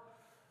Lord.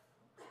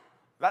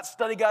 That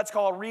study guide's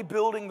called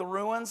Rebuilding the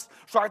Ruins.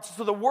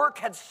 So the work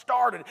had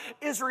started.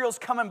 Israel's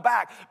coming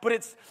back,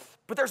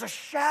 but there's a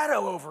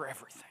shadow over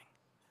everything.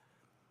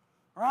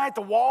 Right?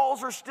 The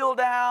walls are still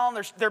down.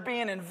 They're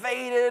being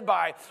invaded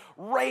by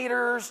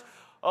raiders.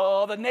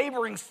 The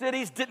neighboring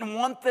cities didn't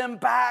want them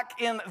back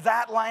in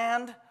that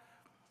land.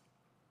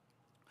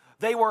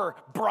 They were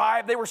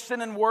bribed. They were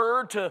sending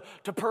word to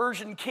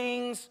Persian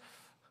kings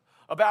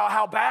about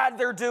how bad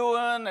they're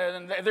doing,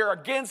 and they're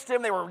against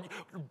him. They were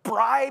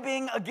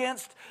bribing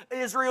against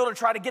Israel to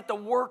try to get the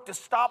work to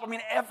stop. I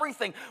mean,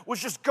 everything was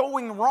just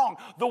going wrong.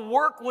 The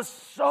work was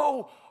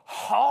so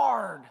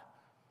hard.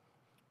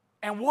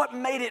 And what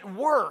made it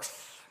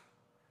worse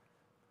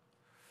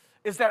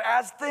is that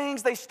as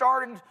things they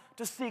started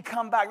to see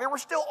come back, there were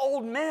still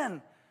old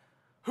men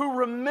who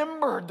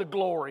remembered the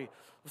glory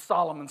of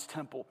Solomon's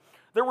temple.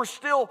 There were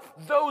still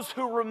those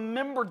who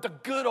remembered the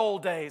good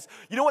old days.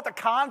 You know what the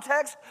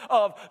context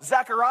of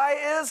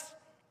Zechariah is?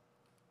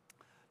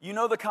 You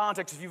know the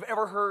context. If you've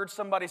ever heard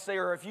somebody say,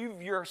 or if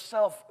you've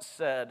yourself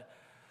said,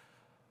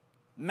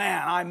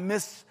 man, I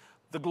miss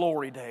the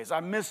glory days. I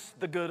miss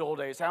the good old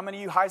days. How many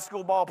of you high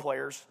school ball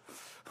players?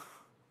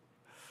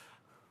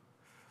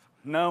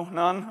 No,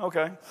 none?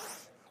 Okay.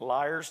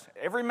 Liars.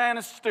 Every man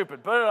is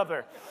stupid. Put it up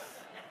there.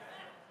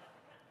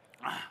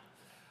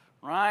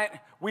 Right?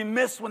 We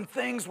miss when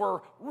things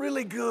were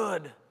really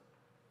good.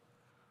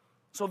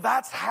 So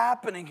that's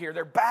happening here.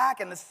 They're back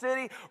in the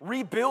city.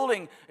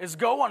 Rebuilding is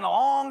going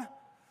along.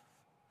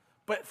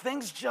 But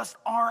things just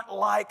aren't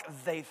like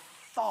they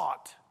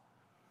thought.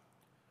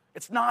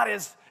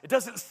 It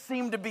doesn't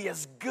seem to be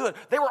as good.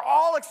 They were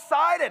all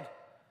excited.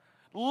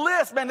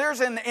 Lists, man,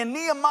 there's in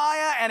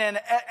Nehemiah and in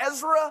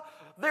Ezra,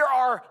 there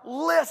are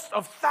lists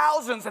of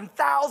thousands and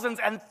thousands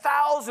and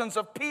thousands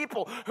of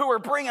people who are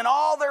bringing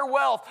all their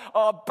wealth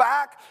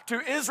back to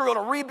Israel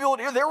to rebuild.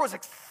 There was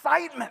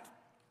excitement.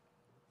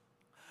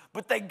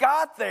 But they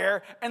got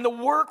there, and the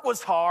work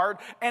was hard,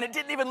 and it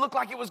didn't even look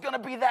like it was going to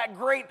be that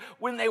great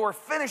when they were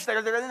finished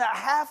there. They're in that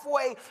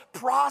halfway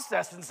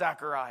process in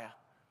Zechariah.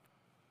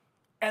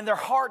 And their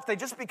hearts, they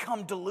just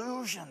become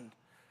delusioned.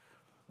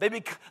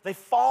 They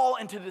fall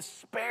into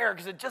despair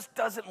because it just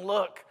doesn't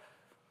look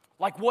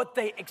like what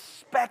they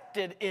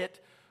expected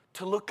it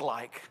to look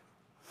like.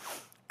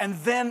 And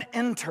then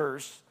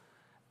enters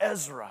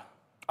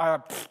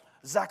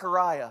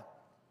Zechariah.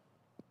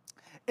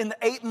 In the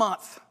 8th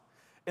month,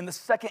 in the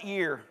 2nd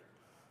year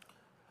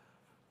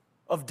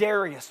of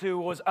Darius, who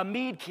was a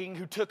Mede king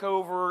who took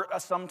over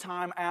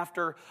sometime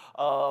after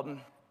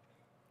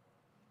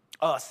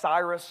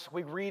Cyrus.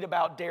 We read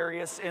about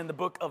Darius in the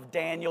book of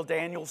Daniel.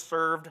 Daniel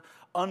served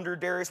under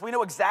Darius. We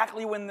know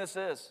exactly when this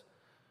is.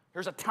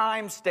 There's a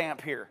time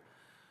stamp here.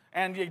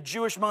 And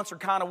Jewish months are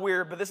kind of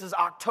weird, but this is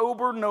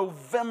October,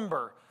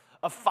 November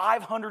of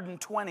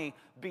 520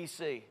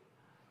 BC.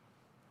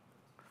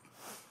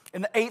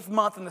 In the 8th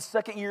month, in the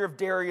 2nd year of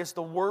Darius,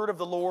 the word of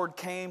the Lord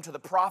came to the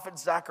prophet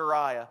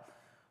Zechariah,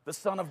 the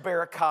son of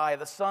Berechiah,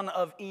 the son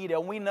of Iddo.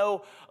 And we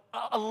know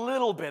a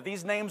little bit.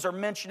 These names are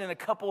mentioned in a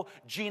couple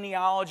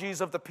genealogies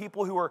of the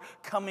people who are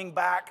coming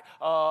back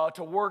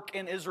to work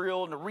in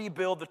Israel and to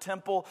rebuild the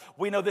temple.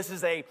 We know this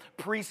is a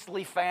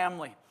priestly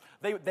family.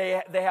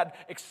 They had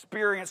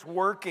experience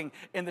working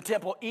in the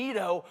temple.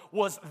 Iddo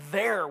was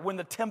there when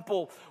the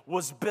temple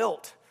was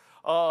built.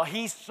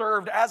 He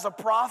served as a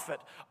prophet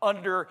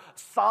under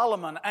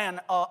Solomon and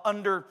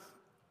under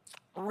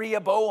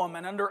Rehoboam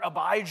and under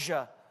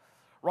Abijah.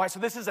 Right, so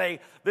this is a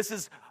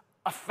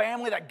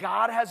family that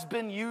God has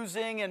been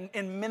using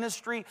in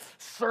ministry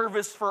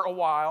service for a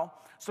while.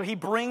 So he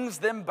brings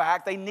them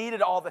back. They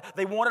wanted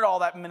all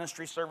that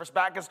ministry service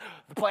back because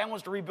the plan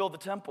was to rebuild the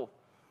temple.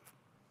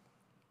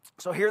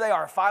 So here they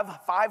are,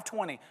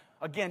 520.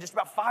 Again, just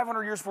about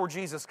 500 years before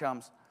Jesus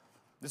comes.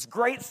 This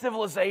great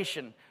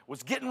civilization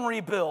was getting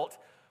rebuilt,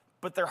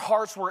 but their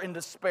hearts were in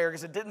despair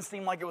because it didn't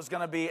seem like it was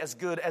going to be as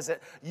good as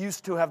it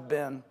used to have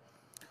been.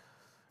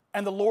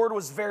 And the Lord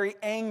was very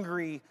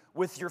angry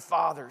with your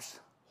fathers.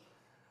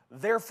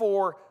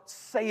 Therefore,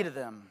 say to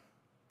them,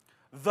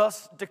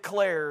 thus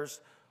declares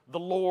the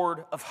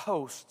Lord of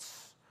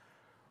hosts,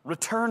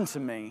 return to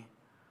me,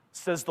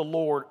 says the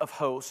Lord of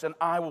hosts, and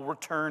I will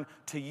return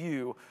to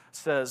you,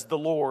 says the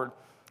Lord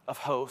of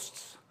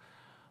hosts.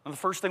 And the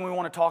first thing we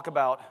want to talk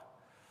about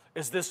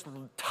is this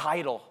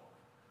title,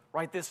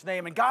 right? This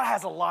name. And God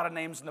has a lot of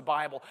names in the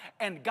Bible.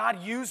 And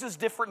God uses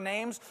different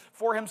names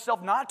for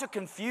himself, not to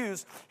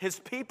confuse his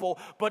people,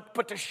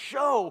 but to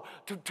show,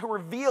 to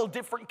reveal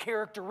different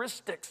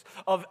characteristics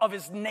of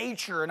his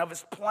nature and of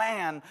his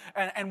plan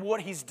and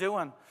what he's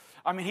doing.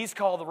 I mean, he's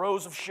called the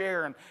Rose of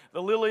Sharon,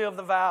 the Lily of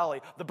the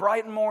Valley, the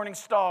Bright and Morning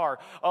Star,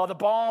 the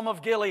Balm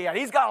of Gilead.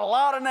 He's got a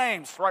lot of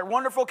names, right?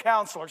 Wonderful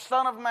Counselor,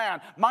 Son of Man,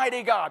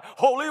 Mighty God,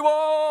 Holy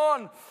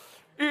One,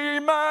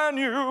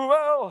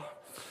 Emmanuel.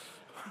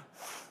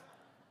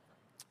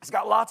 He's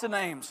got lots of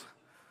names.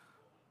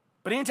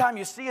 But anytime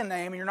you see a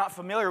name and you're not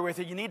familiar with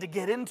it, you need to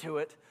get into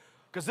it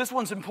because this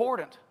one's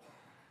important.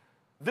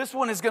 This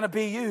one is going to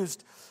be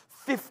used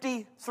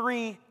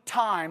 53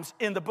 times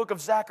in the book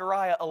of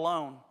Zechariah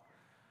alone.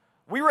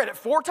 We read it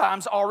 4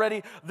 times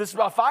already,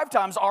 5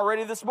 times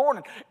already this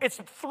morning. It's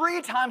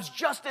 3 times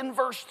just in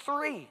verse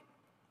 3.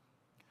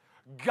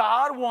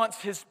 God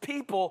wants his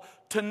people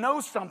to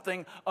know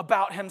something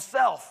about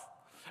himself.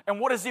 And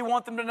what does he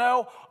want them to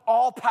know?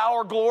 All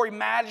power, glory,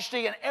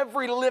 majesty, and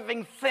every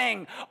living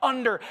thing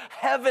under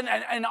heaven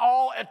and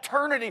all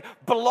eternity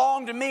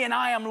belong to me, and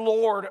I am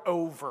Lord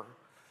over.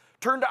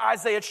 Turn to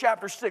Isaiah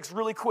chapter 6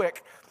 really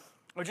quick.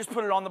 Or just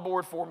put it on the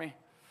board for me.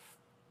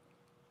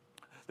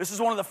 This is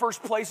one of the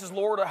first places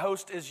Lord of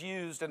hosts is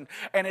used, and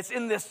it's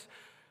in this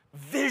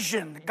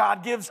vision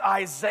God gives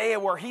Isaiah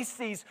where he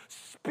sees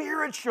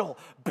spiritual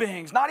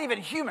beings, not even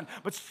human,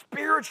 but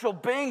spiritual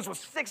beings with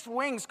 6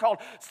 wings called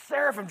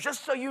seraphim.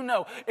 Just so you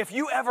know, if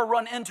you ever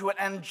run into an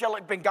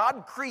angelic being,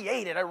 God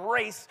created a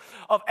race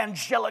of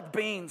angelic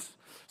beings.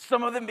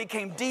 Some of them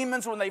became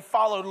demons when they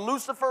followed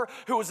Lucifer,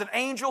 who was an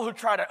angel who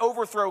tried to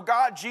overthrow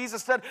God.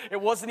 Jesus said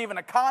it wasn't even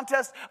a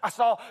contest. I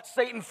saw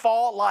Satan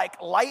fall like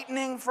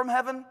lightning from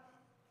heaven.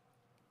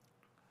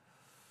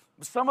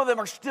 But some of them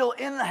are still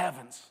in the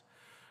heavens.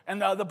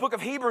 And the book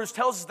of Hebrews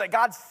tells us that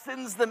God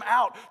sends them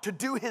out to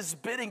do his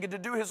bidding and to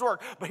do his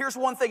work. But here's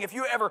one thing. If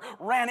you ever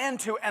ran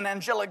into an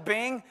angelic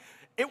being,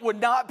 it would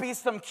not be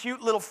some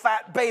cute little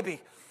fat baby.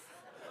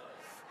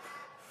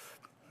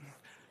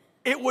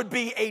 It would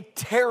be a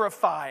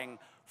terrifying,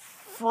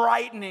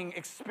 frightening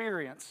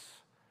experience.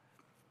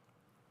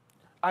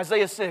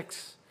 Isaiah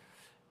 6.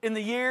 In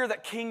the year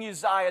that King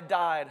Uzziah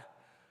died,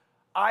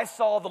 I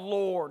saw the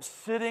Lord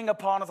sitting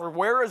upon a throne.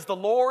 Where is the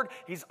Lord?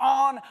 He's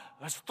on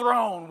his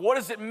throne. What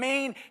does it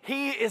mean?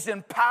 He is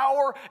in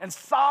power and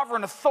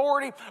sovereign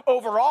authority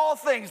over all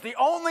things. The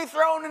only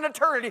throne in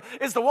eternity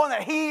is the one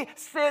that he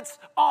sits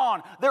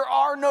on. There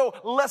are no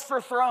lesser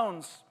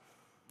thrones.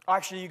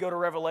 Actually, you go to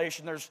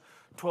Revelation, there's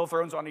 12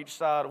 thrones on each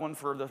side, one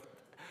for the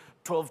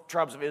 12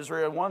 tribes of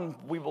Israel, one,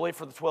 we believe,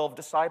 for the 12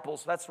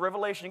 disciples. That's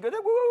Revelation. You go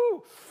there,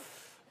 woo!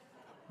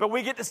 But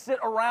we get to sit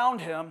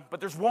around him, but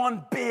there's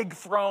one big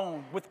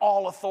throne with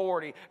all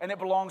authority, and it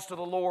belongs to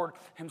the Lord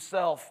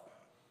himself.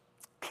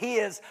 He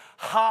is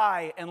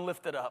high and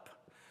lifted up,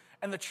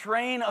 and the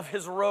train of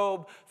his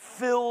robe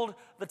filled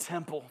the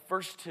temple.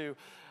 Verse 2,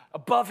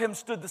 above him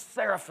stood the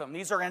seraphim.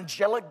 These are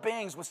angelic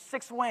beings with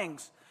 6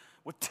 wings.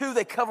 With 2,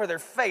 they cover their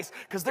face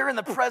because they're in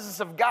the presence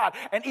of God.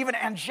 And even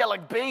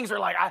angelic beings are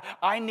like,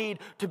 I need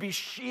to be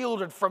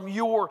shielded from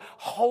your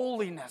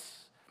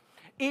holiness.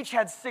 Each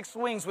had 6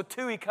 wings. With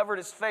 2, he covered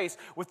his face.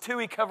 With 2,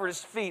 he covered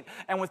his feet.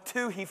 And with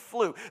 2, he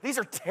flew. These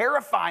are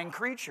terrifying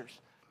creatures.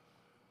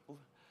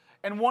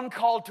 And one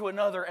called to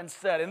another and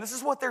said, and this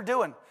is what they're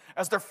doing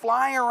as they're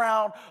flying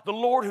around the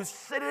Lord who's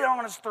sitting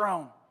on his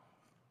throne,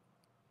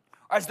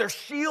 as they're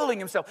shielding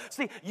himself.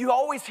 See, you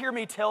always hear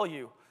me tell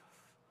you,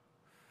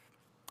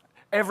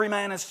 every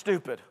man is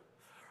stupid,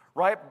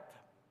 right?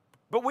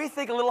 But we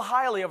think a little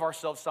highly of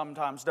ourselves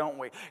sometimes, don't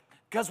we?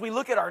 Because we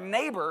look at our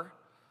neighbor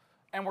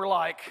and we're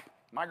like,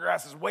 my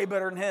grass is way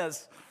better than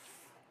his,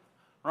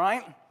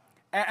 right?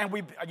 And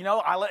we,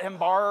 I let him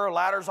borrow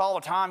ladders all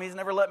the time. He's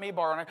never let me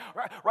borrow.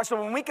 Right?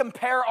 So when we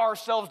compare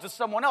ourselves to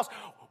someone else,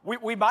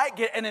 we might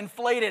get an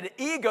inflated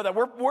ego that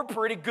we're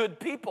pretty good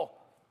people.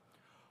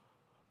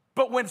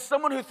 But when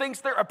someone who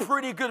thinks they're a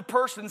pretty good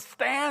person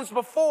stands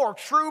before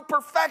true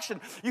perfection,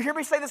 you hear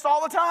me say this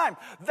all the time,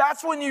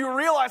 that's when you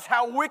realize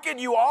how wicked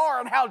you are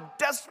and how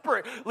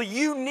desperately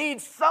you need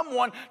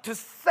someone to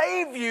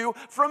save you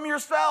from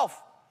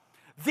yourself.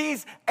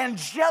 These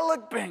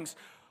angelic beings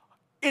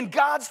in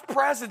God's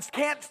presence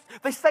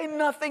they say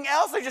nothing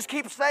else. They just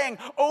keep saying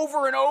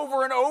over and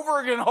over and over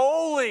again,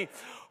 holy,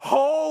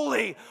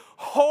 holy,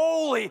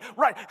 holy.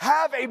 Right,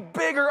 have a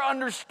bigger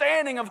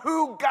understanding of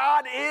who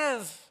God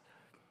is.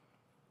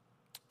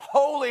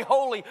 Holy,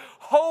 holy,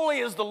 holy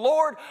is the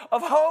Lord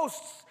of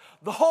hosts.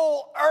 The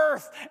whole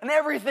earth and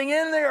everything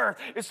in the earth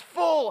is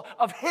full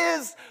of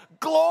his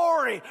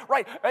glory.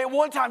 Right? At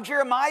one time,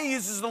 Jeremiah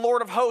uses the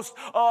Lord of hosts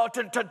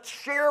to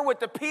share with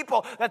the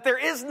people that there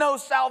is no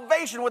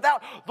salvation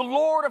without the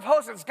Lord of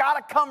hosts. It's got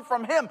to come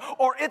from him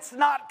or it's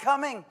not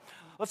coming.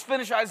 Let's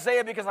finish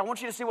Isaiah because I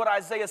want you to see what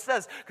Isaiah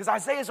says, because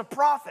Isaiah is a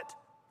prophet.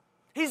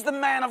 He's the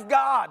man of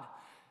God.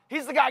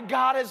 He's the guy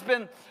God has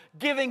been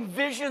giving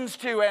visions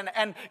to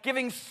and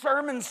giving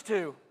sermons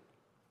to.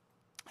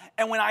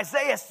 And when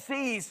Isaiah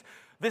sees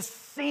this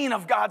scene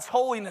of God's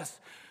holiness,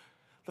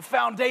 the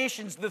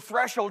foundations, the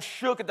threshold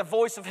shook at the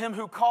voice of him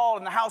who called,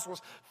 and the house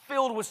was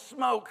filled with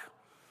smoke.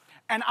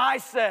 And I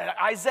said,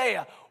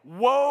 Isaiah,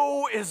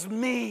 woe is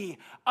me,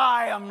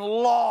 I am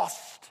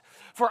lost,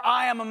 for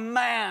I am a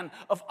man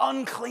of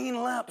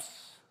unclean lips.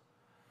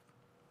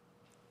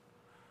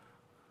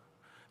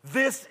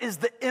 This is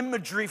the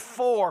imagery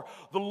for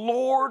the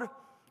Lord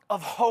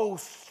of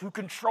hosts who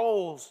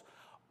controls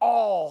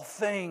all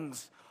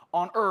things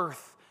on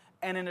earth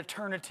and in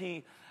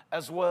eternity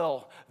as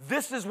well.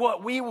 This is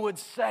what we would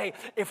say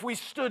if we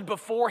stood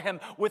before him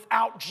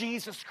without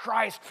Jesus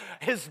Christ,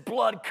 his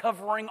blood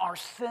covering our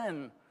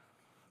sin.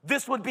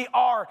 This would be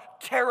our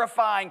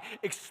terrifying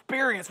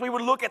experience. We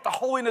would look at the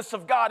holiness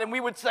of God and we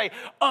would say,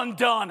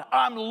 undone,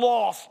 I'm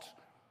lost.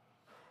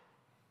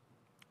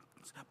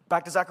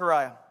 Back to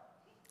Zechariah.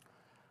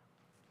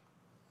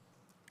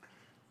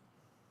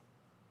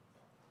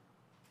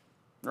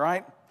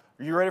 Right?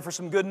 Are you ready for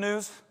some good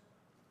news?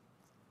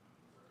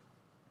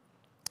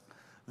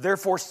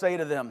 Therefore say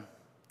to them,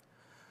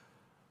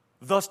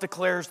 thus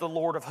declares the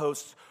Lord of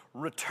hosts,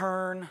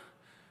 return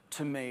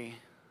to me.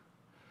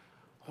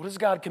 What is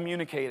God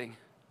communicating?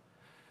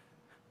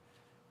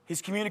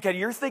 He's communicating,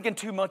 you're thinking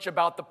too much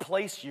about the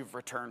place you've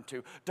returned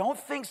to. Don't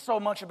think so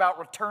much about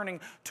returning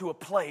to a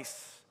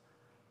place.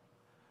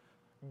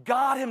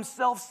 God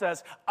himself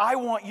says, I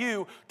want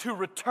you to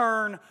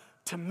return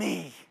to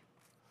me.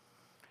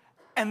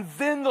 And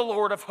then the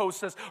Lord of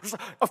hosts says,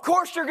 of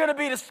course you're going to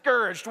be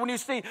discouraged when you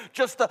see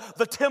just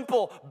the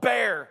temple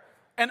bare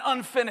and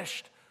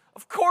unfinished.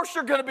 Of course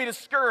you're going to be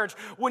discouraged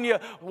when you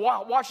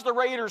watch the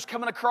raiders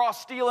coming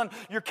across stealing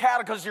your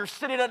cattle because your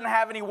city doesn't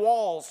have any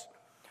walls.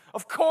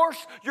 Of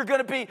course you're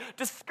going to be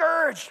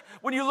discouraged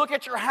when you look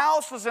at your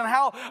houses and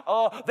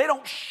how they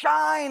don't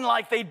shine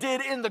like they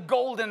did in the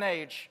golden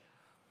age.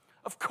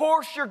 Of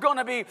course you're going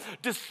to be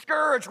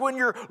discouraged when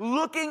you're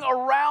looking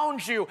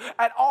around you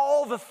at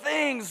all the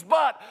things,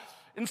 but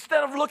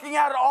instead of looking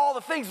at all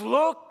the things,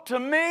 look to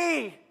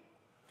me.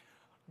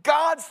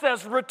 God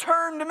says,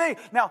 return to me.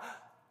 Now,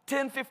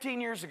 10,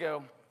 15 years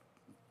ago,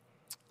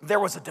 there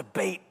was a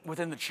debate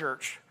within the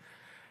church.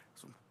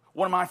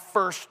 One of my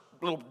first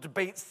little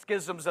debate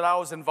schisms that I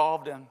was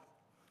involved in,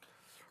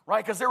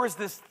 right? Because there was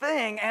this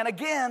thing, and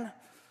again,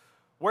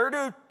 Where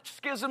do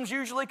schisms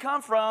usually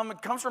come from?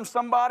 It comes from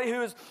somebody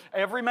who is,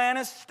 every man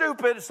is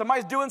stupid.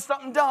 Somebody's doing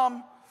something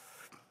dumb,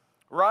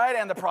 right?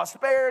 And the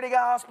prosperity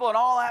gospel and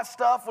all that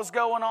stuff was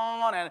going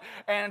on.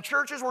 And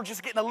churches were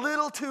just getting a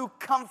little too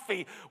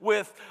comfy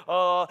with,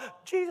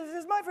 Jesus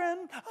is my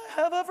friend.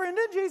 I have a friend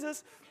in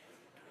Jesus.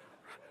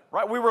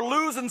 Right, we were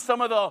losing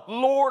some of the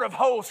Lord of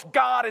hosts,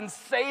 God and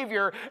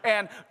Savior,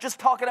 and just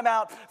talking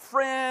about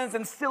friends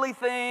and silly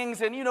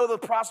things, and the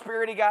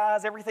prosperity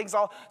guys, everything's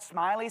all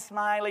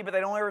smiley, but they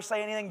don't ever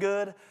say anything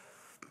good.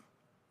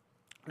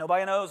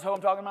 Nobody knows who I'm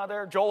talking about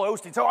there? Joel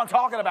Osteen's who I'm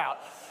talking about.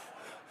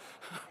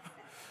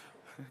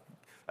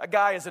 That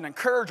guy is an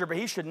encourager, but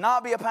he should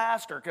not be a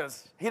pastor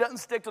because he doesn't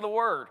stick to the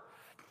word.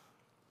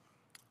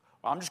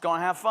 Well, I'm just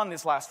going to have fun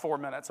these last 4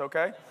 minutes,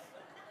 okay?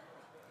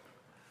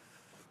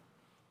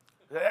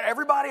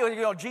 Everybody,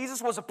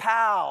 Jesus was a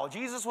pal.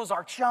 Jesus was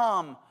our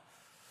chum.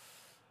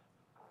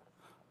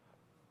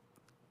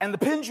 And the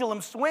pendulum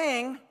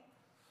swing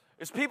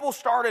is people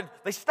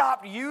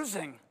stopped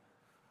using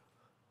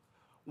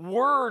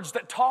words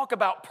that talk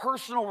about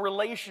personal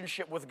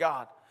relationship with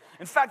God.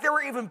 In fact, there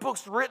were even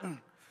books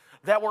written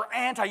that were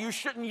anti. You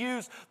shouldn't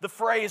use the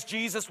phrase,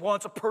 Jesus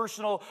wants a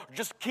personal,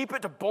 just keep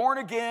it to born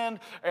again,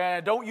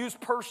 and don't use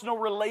personal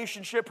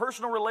relationship.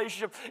 Personal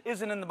relationship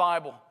isn't in the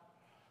Bible.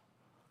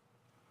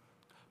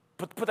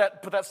 Put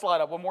that slide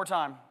up one more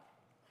time.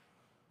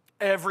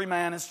 Every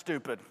man is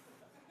stupid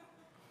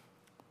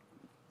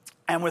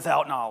and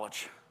without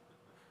knowledge.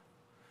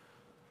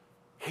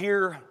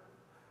 Hear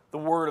the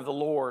word of the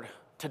Lord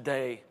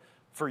today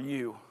for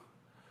you.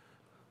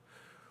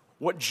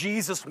 What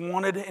Jesus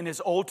wanted in his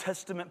Old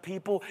Testament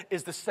people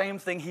is the same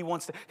thing he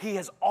wants. He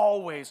has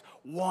always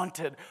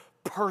wanted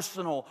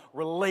personal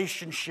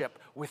relationship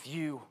with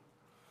you.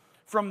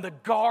 From the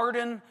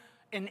garden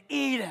in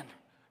Eden,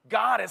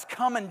 God is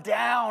coming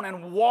down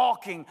and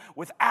walking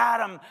with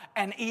Adam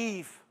and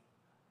Eve.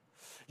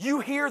 You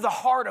hear the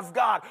heart of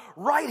God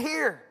right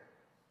here.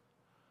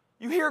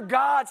 You hear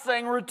God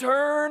saying,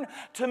 return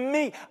to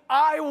me.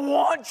 I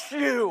want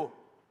you.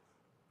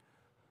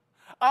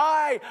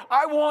 I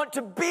want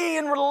to be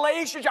in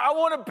relationship. I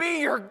want to be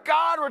your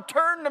God.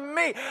 Return to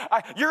me.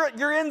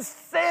 You're in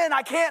sin.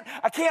 I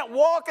can't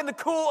walk in the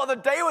cool of the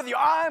day with you.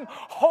 I'm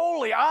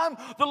holy. I'm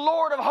the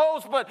Lord of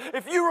hosts. But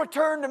if you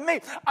return to me,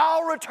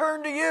 I'll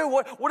return to you.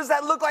 What does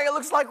that look like? It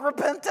looks like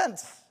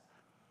repentance.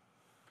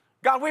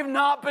 God, we've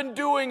not been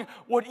doing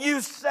what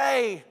you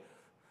say.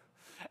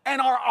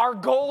 And our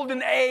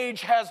golden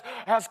age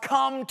has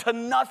come to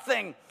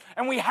nothing.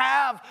 And we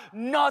have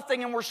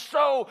nothing, and we're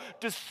so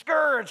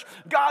discouraged.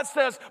 God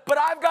says, but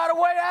I've got a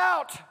way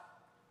out.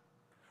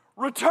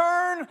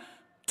 Return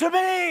to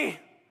me,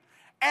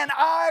 and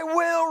I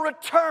will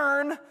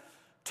return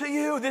to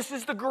you. This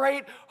is the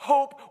great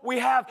hope we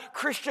have,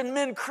 Christian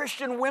men,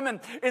 Christian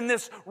women in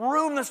this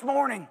room this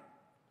morning.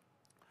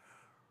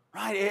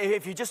 Right?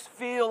 If you just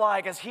feel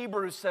like, as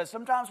Hebrews says,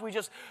 sometimes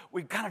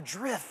we kind of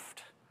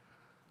drift.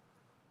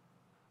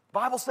 The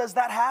Bible says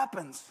that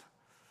happens.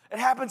 It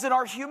happens in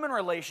our human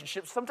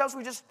relationships. Sometimes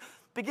we just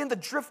begin to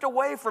drift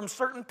away from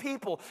certain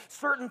people,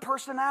 certain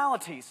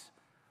personalities.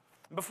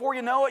 Before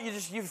you know it,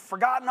 you've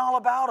forgotten all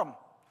about them.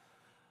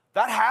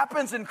 That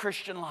happens in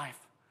Christian life.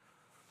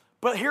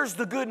 But here's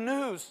the good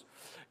news.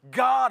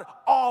 God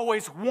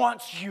always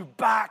wants you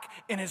back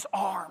in his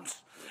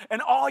arms.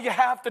 And all you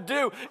have to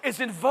do is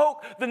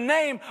invoke the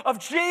name of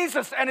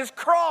Jesus and his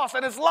cross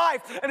and his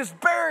life and his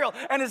burial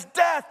and his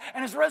death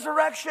and his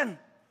resurrection.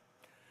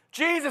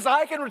 Jesus,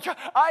 I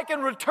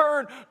can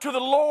return to the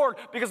Lord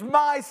because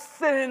my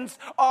sins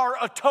are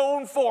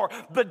atoned for.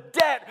 The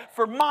debt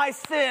for my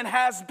sin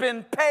has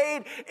been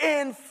paid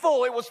in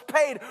full. It was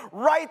paid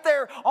right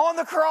there on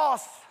the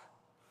cross.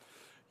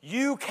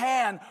 You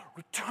can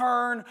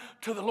return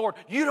to the Lord.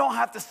 You don't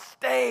have to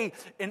stay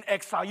in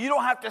exile. You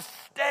don't have to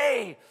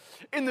stay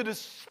in the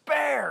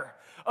despair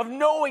of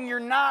knowing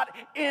you're not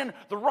in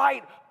the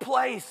right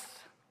place.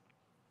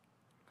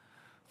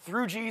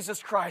 Through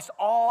Jesus Christ,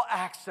 all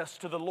access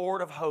to the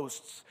Lord of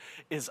hosts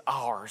is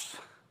ours.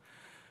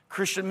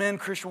 Christian men,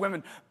 Christian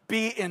women,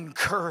 be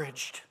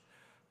encouraged.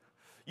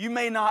 You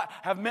may not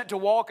have meant to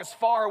walk as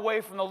far away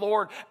from the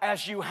Lord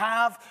as you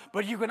have,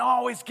 but you can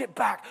always get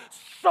back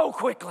so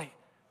quickly.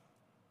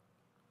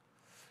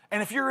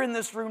 And if you're in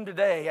this room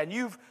today and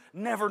you've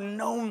never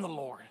known the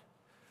Lord,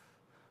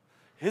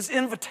 his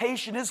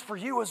invitation is for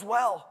you as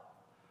well.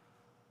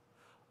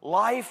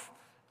 Life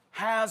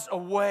has a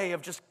way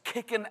of just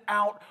kicking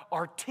out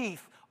our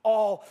teeth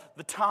all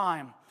the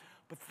time.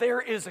 But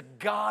there is a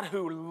God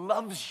who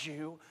loves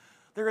you.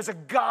 There is a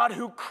God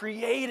who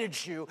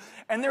created you.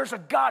 And there's a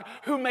God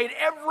who made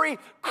every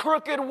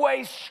crooked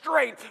way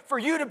straight for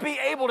you to be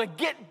able to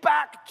get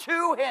back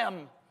to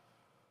him.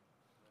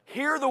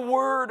 Hear the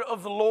word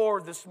of the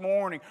Lord this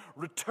morning.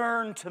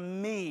 Return to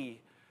me,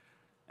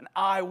 and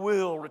I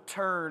will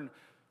return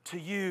to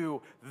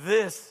you.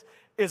 This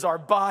is our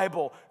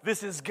Bible.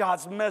 This is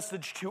God's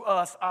message to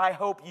us. I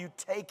hope you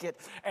take it,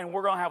 and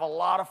we're going to have a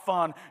lot of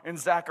fun in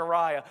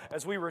Zechariah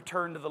as we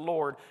return to the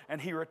Lord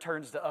and he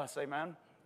returns to us. Amen.